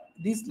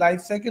this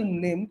life cycle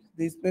names,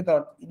 this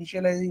method,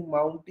 initializing,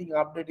 mounting,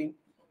 updating,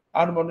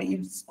 unmounting,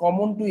 it's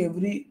common to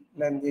every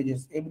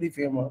languages, every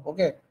framework.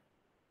 Okay,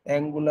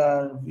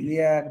 Angular,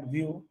 React,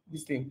 Vue,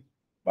 this thing.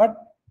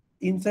 But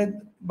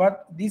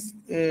this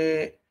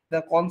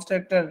the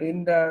constructor,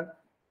 render,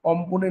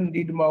 component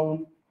did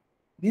mount,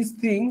 these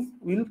things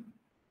will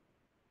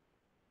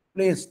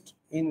placed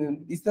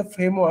in this the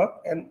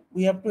framework, and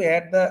we have to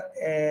add the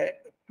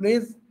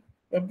place.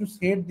 We have to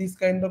set these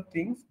kind of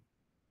things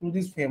to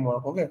this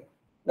framework. Okay,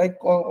 like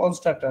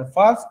constructor.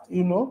 First,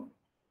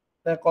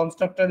 the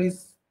constructor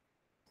is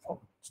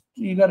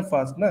trigger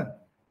first, na.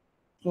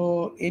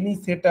 So any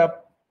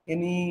setup,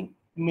 any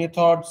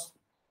methods,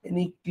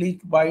 any click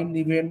bind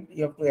event,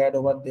 you have to add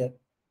over there.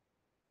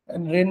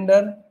 And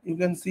render, you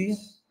can see,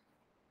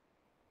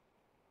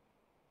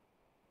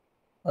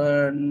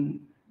 and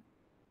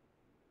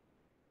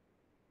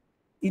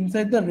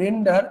inside the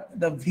render,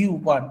 the view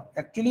part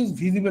actually is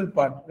visible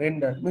part.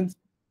 Render means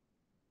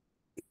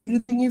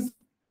everything is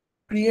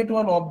create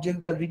one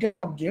object, the written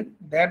object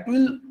that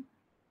will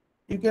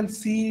you can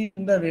see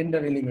in the render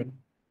element.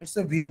 It's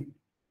a view.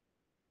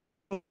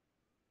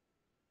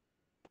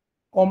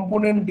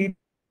 Component did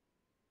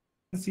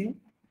see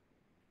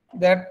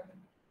that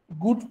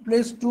good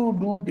place to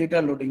do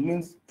data loading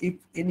means if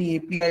any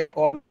API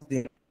call is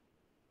there,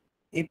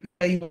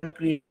 API you will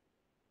create,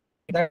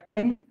 that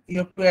time you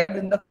have to add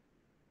in the,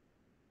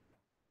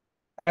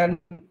 and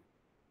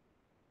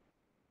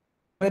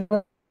when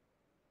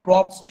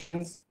props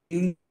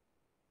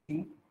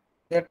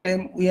that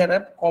time we are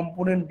at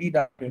component did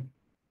update.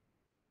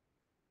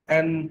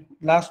 And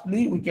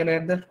lastly, we can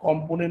add that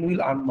component will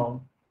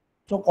unmount.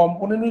 So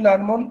component will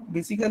unmount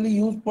basically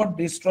used for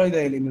destroy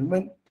the element.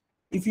 When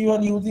if you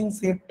are using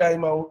set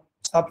timeout,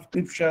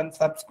 subscription,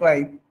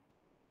 subscribe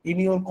in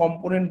your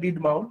component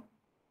did mount,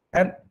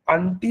 and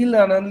until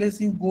and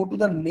unless you go to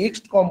the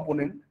next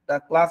component, the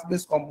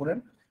class-based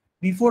component,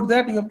 before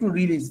that you have to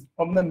release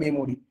from the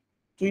memory.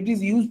 So it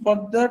is used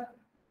for the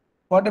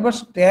whatever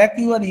stack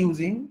you are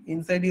using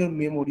inside your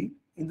memory,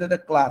 inside the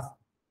class.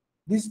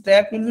 This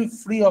stack will be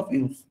free of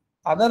use.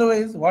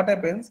 Otherwise, what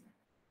happens?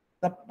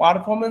 The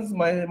performance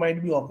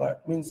might be occur,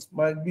 means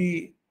might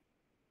be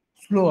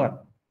slower.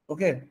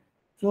 Okay,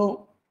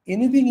 so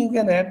anything you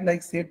can add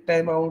like set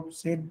timeout,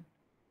 set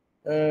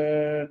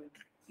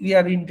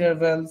clear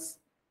intervals,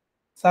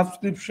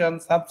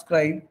 subscription,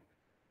 subscribe.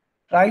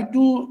 Try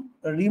to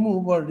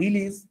remove or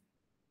release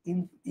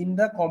in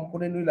the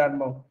component will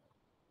unmount.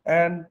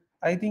 And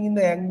I think in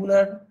the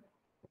Angular,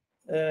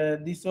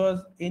 this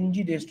was ng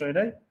destroy,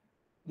 right?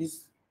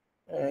 This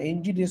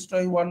ng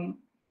destroy one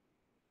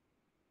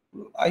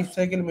life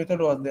cycle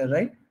method was there,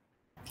 right?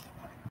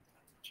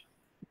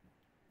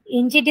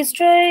 ng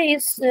destroy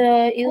is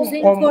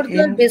using for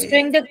the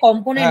destroying the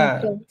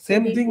component.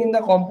 Same thing in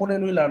the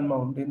component will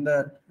unmount in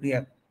the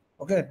React.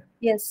 Okay.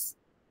 Yes.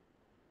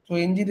 So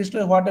ng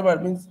destroy whatever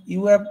means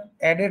you have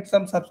added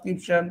some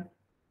subscription,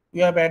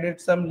 you have added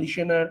some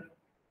listener,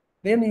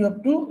 then you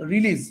have to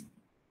release,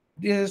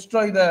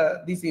 destroy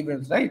these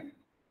events, right?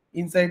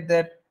 Inside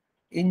that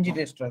ng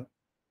destroy.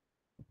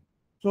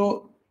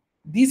 So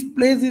this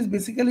place is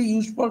basically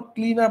used for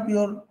clean up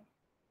your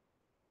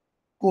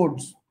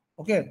codes.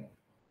 Okay.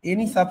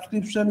 Any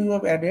subscription you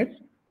have added.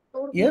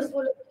 Yes.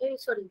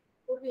 Sorry.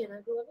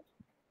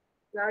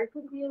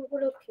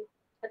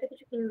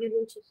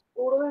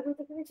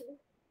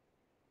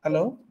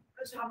 Hello.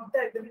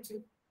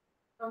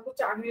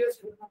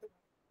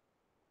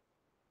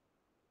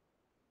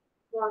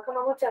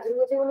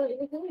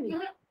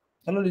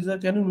 Hello, Lisa.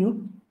 Can you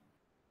mute?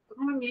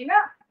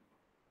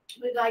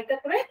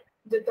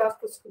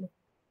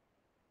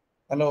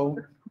 Hello.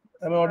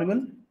 Am I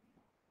audible?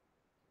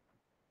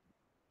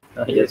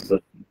 Yes, sir.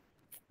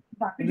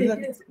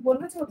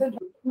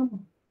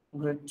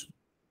 Great.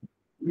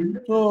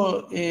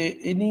 So,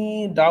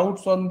 any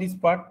doubts on this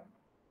part?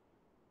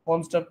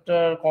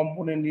 Constructor,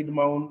 component did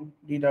mount,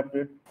 did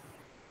update.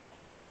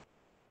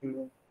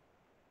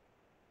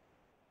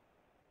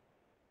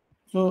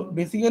 So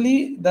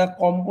basically, the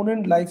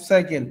component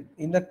lifecycle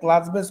in the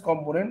class-based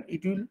component,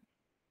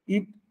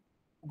 it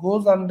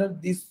goes under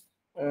these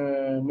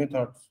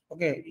methods.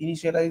 Okay,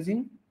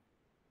 initializing,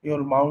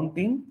 your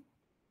mounting,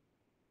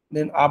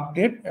 then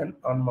update and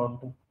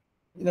unmounting.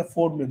 These are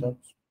 4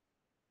 methods.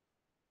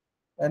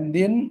 And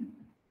then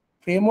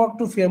framework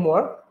to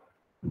framework,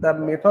 the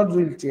methods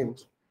will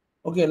change.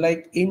 Okay,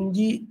 like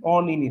ng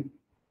on init,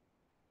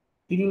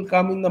 it will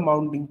come in the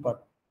mounting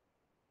part.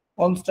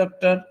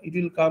 Constructor, it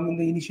will come in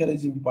the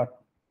initializing part.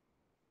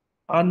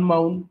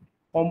 Unmount,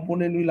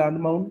 component will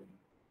unmount,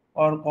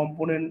 or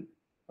component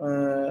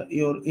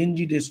your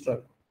ng destroy,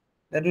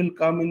 that will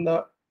come in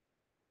the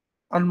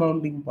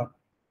unmounting part.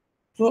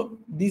 So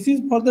this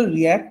is for the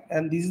React,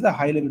 and this is the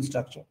high level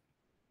structure.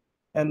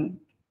 And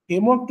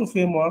framework to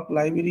framework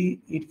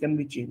library, it can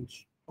be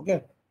changed.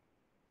 Okay,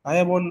 I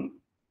have one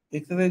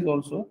exercise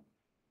also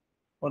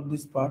for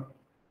this part,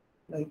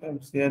 like I'm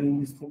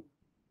sharing this thing.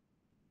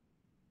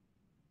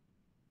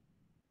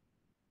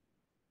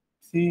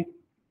 See,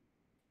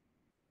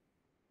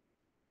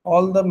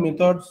 all the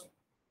methods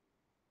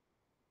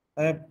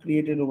I have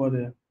created over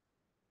there.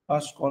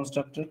 First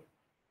constructor.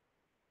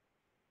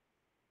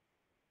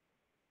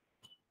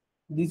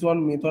 This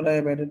one method I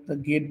have added the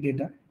get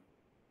data,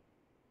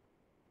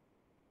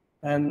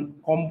 and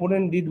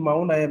component did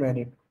mount I have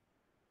added.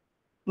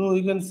 So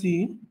you can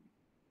see,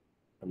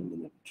 1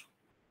 minute.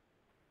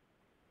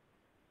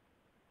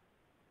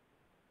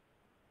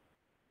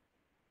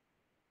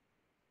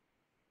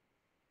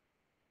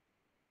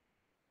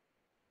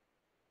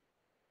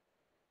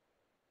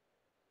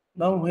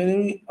 Now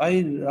when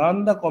I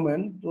run the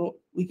command, so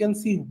we can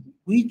see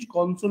which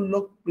console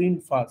log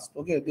print first.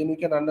 Okay, then we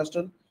can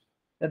understand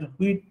that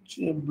which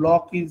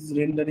block is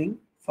rendering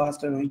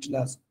first and which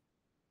last.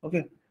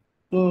 Okay,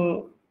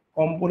 so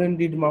component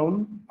did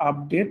mount,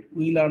 update,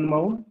 will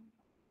unmount,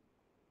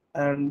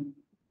 and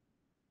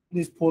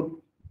these 4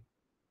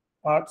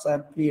 parts I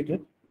have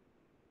created.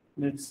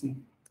 Let's see.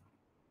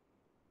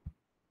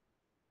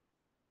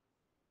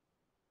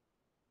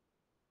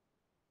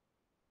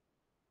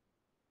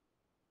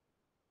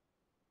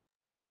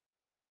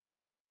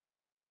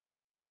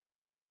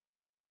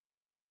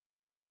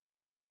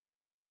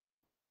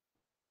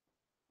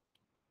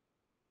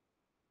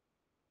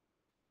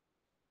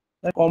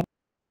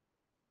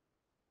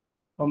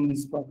 From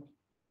this part.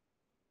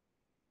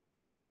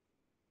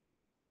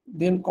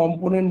 Then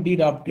component did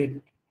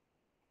update.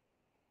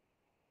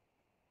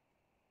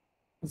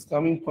 It's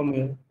coming from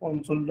here.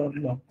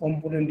 Console.log.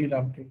 Component did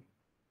update.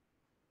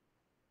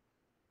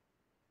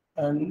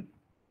 And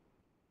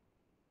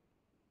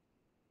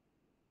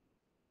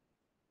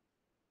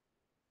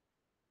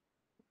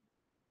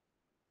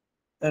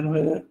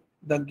when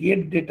the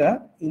get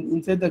data,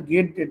 inside the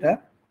get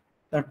data,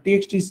 the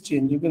text is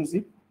changed. You can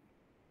see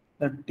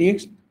the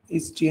text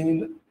is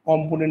changed in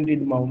component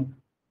did mount.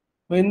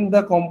 When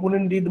the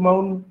component did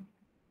mount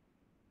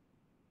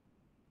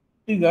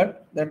triggered,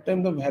 that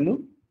time the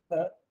value,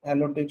 the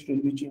hello text will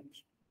be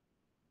changed.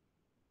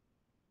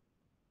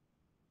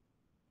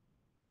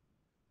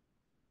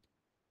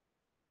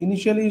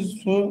 Initially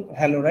is so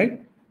hello,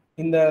 right?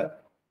 In the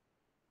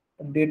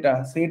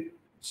data set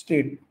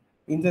state.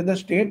 Inside the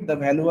state, the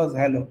value was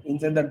hello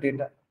inside the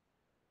data.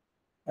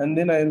 And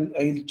then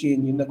I'll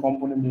change in the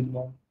component did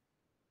mount.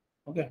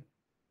 Okay.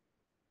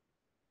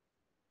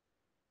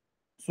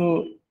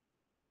 So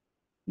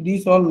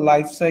these all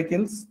life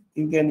cycles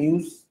you can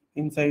use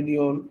inside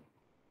your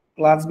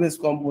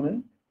class-based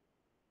component,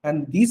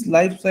 and this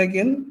life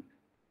cycle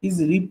is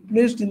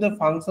replaced in the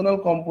functional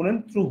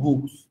component through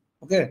hooks.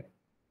 Okay,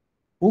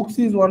 hooks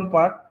is one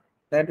part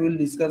that we'll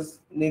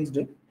discuss next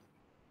day.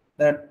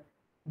 That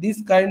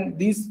this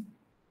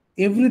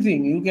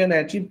everything you can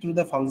achieve through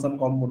the function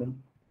component.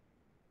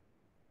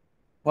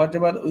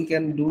 Whatever we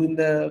can do in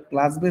the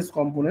class-based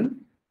component,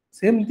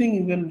 same thing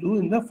you can do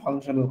in the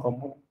functional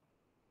component.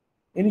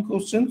 Any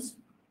questions?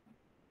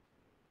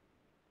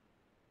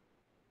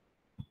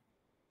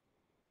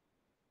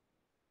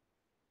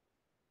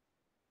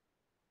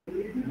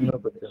 No,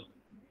 but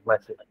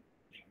that's it.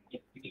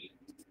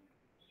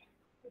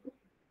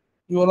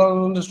 You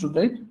all understood,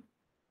 right?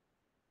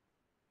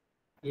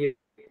 Yeah.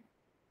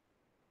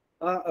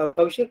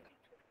 Kaushik,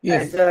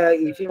 Yes.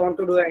 as if you want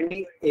to do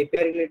any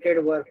API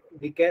related work,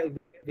 we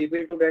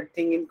will do that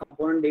thing in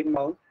component did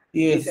mount.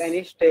 Yes. If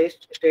any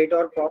state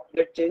or prop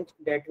get changed,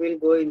 that will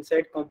go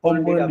inside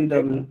component did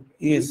update.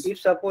 Yes. If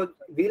suppose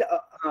will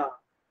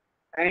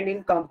and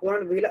in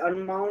component will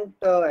unmount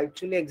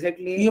actually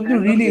exactly. You have to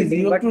release.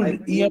 You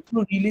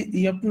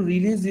have to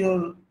release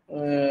your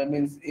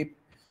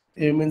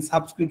means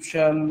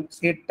subscription,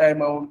 set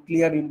timeout,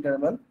 clear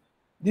interval.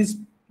 This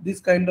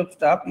kind of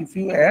stuff. If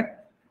you add,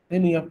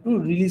 then you have to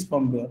release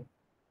from there.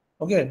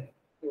 Okay.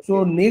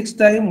 So next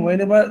time,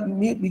 whenever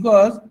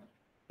because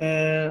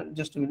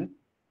just a minute.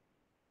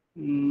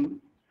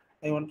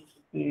 I want to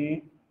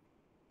say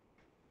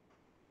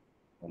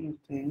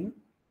something.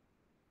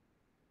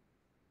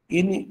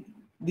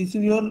 This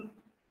is your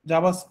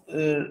Java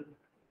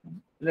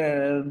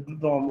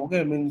DOM.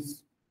 Okay,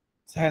 means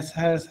has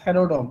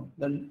hello DOM.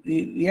 The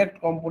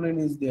React component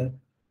is there.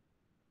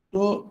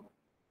 So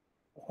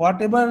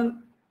whatever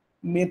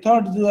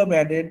methods you have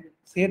added,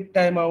 set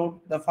timeout,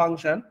 the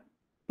function,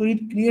 so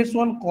it creates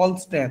one call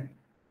stack.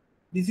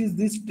 This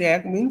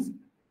stack means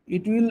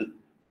it will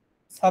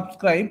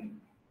subscribe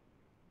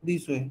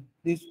this way.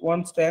 This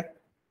one stack,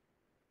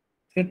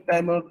 set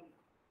timeout,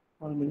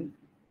 1 minute.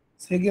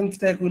 Second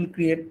stack will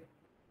create,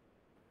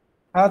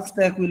 third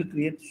stack will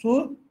create.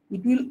 So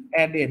it will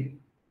added,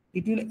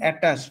 it will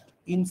attached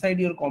inside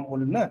your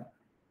component. Na?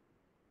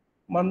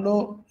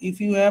 Mando, if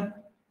you have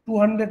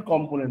 200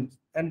 components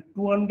and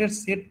 200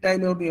 set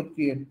timeout you have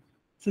created.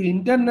 So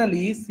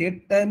internally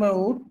set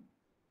timeout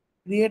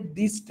create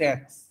these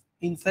stacks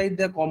inside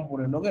the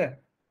component. Okay.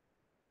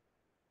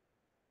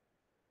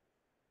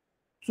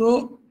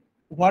 So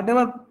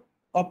whatever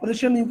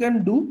operation you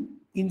can do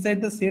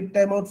inside the set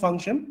timeout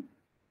function,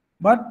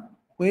 but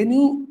when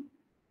you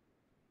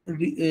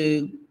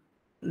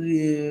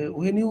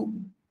when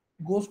you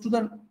goes to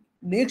the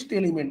next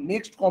element,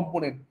 next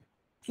component,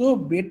 so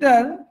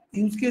better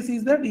use case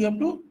is that you have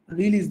to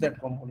release that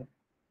component.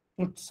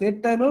 So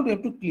set timeout, you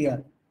have to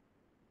clear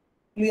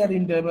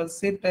interval,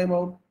 set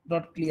timeout,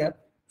 not clear.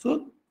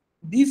 So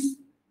these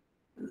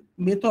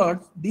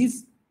methods,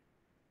 these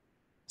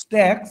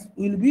stacks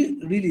will be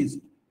released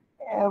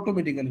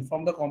automatically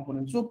from the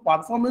component. So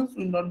performance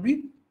will not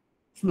be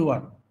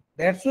fluent.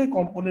 That's why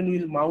component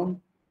will mount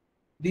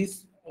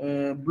this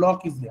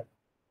block is there.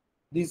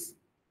 This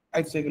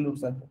life cycle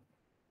looks like that.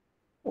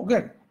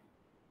 Okay.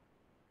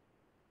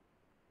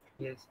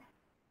 Yes.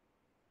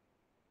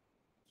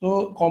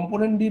 So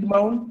component did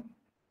mount.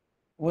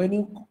 When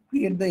you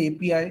create the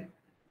API,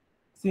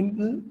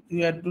 simple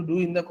you have to do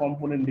in the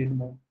component did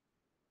mount.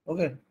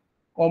 Okay.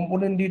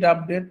 Component did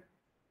update.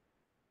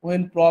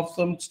 When prop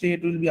some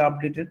state will be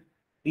updated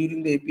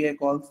during the API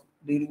calls,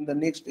 during the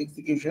next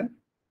execution,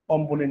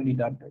 component did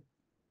update.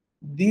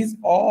 These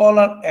all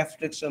are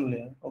abstraction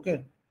layer.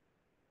 Okay.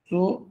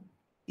 So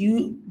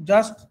you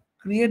just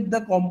create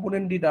the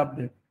component did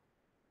update.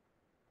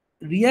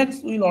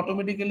 React will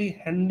automatically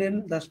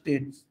handle the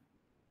states,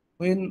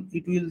 when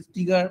it will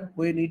trigger,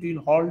 when it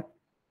will halt,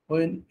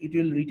 when it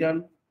will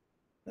return.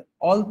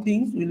 All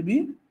things will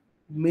be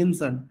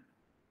mentioned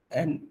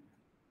and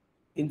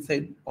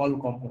inside all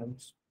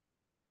components.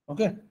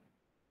 Okay.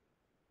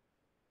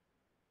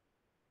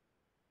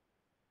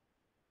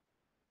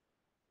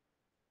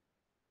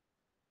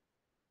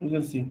 You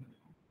can see.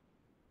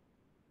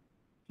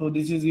 So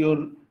this is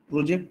your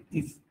project.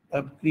 If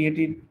I've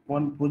created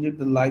one project,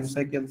 the life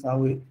cycles,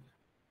 how it,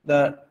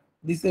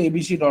 this is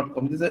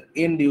abc.com, this is an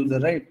end user,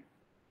 right?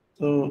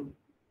 So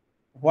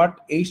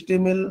what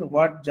HTML,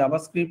 what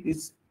JavaScript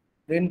is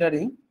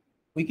rendering,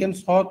 we can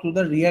saw through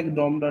the React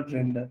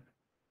DOM.render.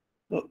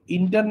 So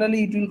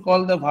internally it will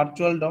call the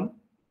virtual DOM,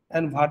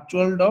 and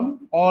virtual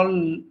DOM,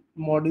 all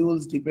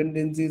modules,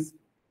 dependencies,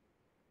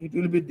 it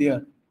will be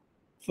there.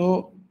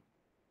 So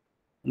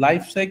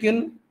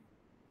lifecycle,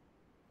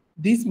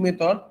 this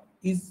method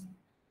is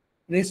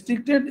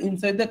restricted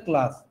inside the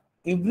class.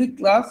 Every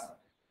class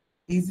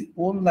is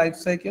own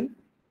lifecycle,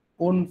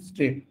 own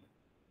state.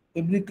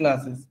 Every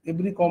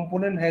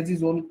component has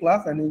its own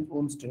class and its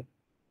own state,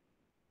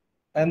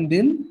 and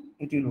then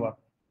it will work.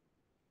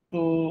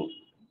 So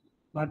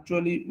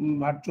virtual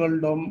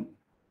DOM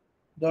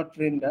dot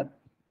render,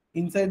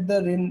 inside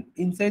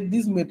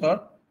this method,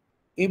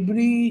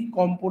 every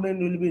component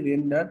will be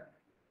rendered,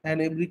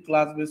 and every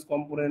class based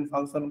component,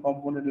 function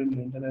component will be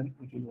rendered, and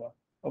it will work.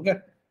 Okay.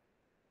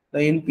 The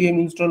npm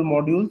install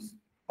modules,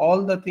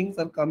 all the things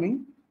are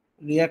coming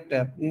React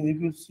app. If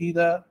you see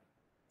the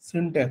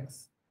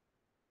syntax,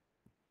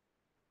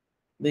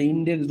 the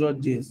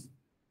index.js,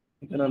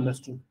 you can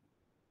understand.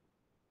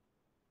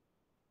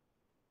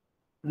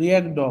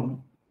 React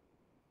DOM.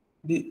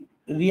 The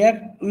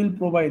React will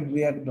provide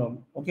React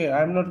DOM. Okay,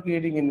 I am not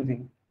creating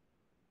anything.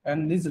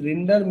 And this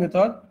render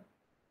method,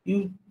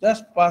 you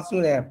just pass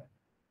your app.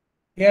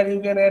 Here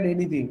you can add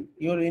anything,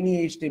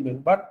 any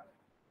HTML, but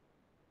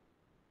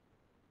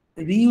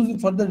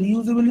for the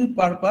reusability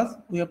purpose,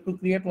 we have to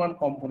create one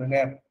component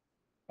app,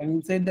 and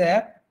inside the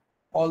app,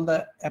 all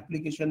the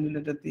application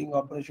related thing,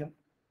 operation,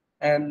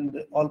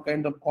 and all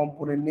kind of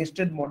component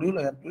nested module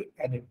I have to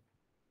add it.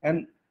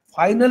 And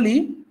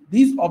finally,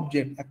 this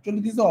object,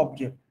 actually this is an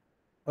object,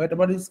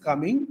 whatever is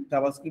coming,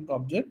 JavaScript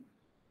object.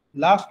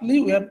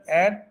 Lastly, we have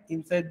add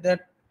inside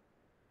that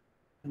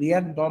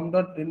React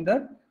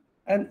DOM.render,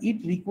 and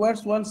it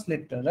requires one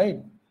selector, right?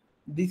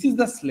 This is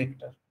the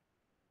selector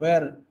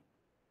where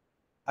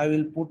I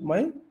will put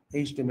my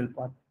HTML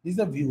part. This is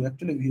a view,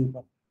 actually view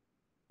part.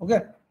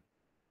 Okay.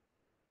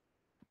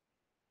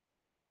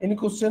 Any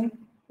question?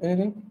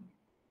 Anything?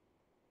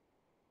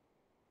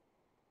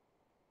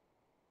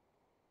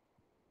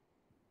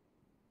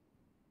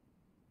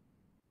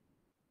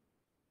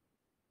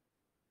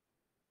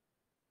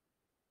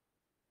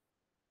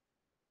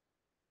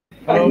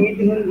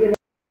 Hello?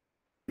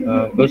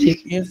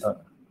 Kaushik, Yes.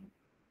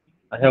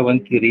 I have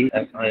one query.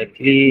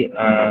 Actually,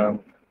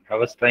 I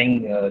was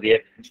trying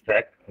React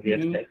Stack.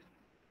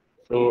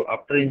 So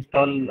after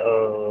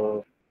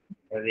install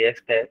React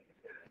Stack,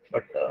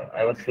 but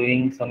I was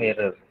showing some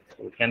error.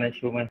 So can I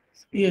show my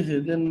screen?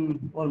 Yes, then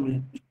 1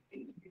 minute.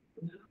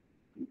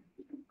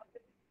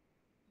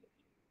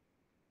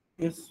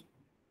 Yes.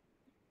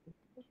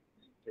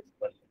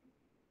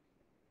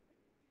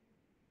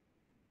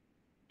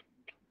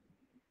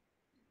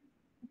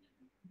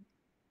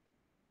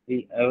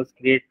 See, I was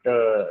create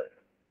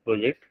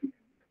project.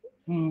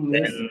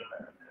 Yes.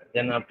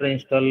 Then after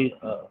install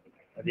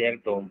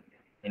React DOM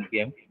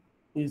npm.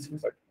 Yes.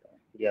 But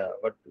yeah,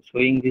 but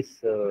showing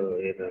this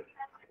error.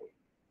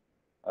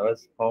 I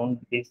was found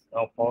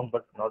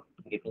but not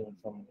getting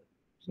some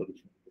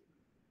solution.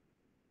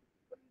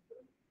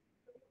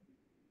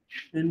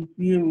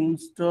 npm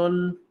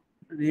install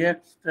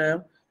React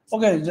Stack.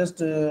 Okay, just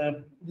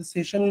the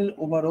session will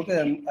over. Okay,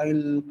 and I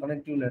will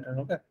connect you later.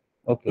 Okay.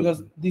 Okay.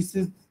 Because this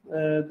is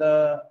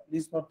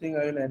this nothing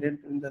I will edit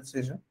in that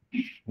session.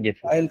 Yes.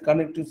 I will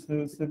connect you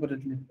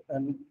separately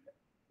and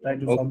try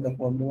to solve the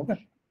problem.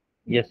 Okay.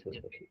 Yes.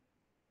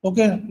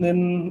 Okay,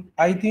 then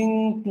I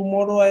think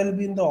tomorrow I'll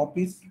be in the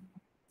office.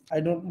 I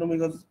don't know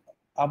because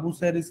Abu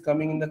Sir is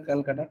coming in the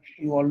Calcutta.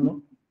 You all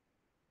know.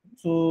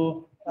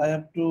 So I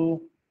have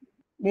to.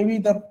 Maybe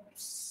the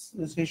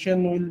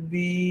session will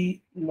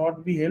be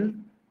not be held,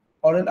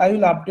 or I will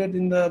update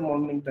in the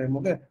morning time.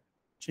 Okay,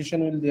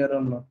 session will there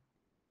or not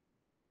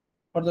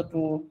for the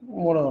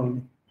tomorrow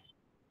only.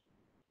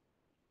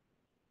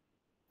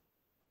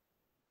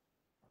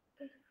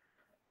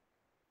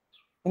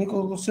 Any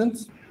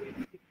questions?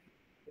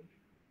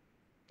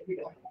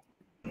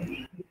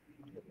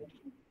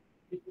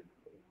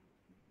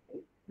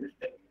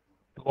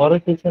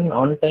 Tomorrow session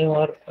on time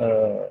or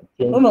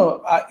change?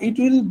 No. It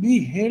will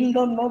be held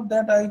or not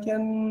that I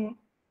can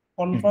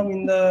confirm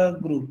in the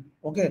group.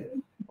 Okay.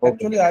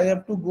 Actually, I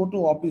have to go to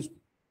office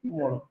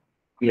tomorrow.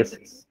 Yes.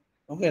 Yes.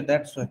 Okay,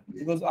 that's why.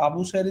 Because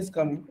Abu Sir is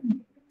coming.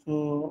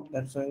 So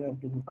that's why I have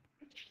to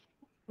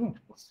go.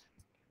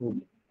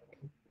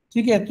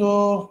 Okay,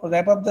 so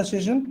wrap up the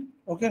session.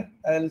 Okay,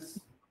 I'll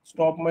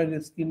stop my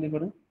screen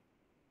recording.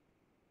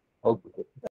 Okay.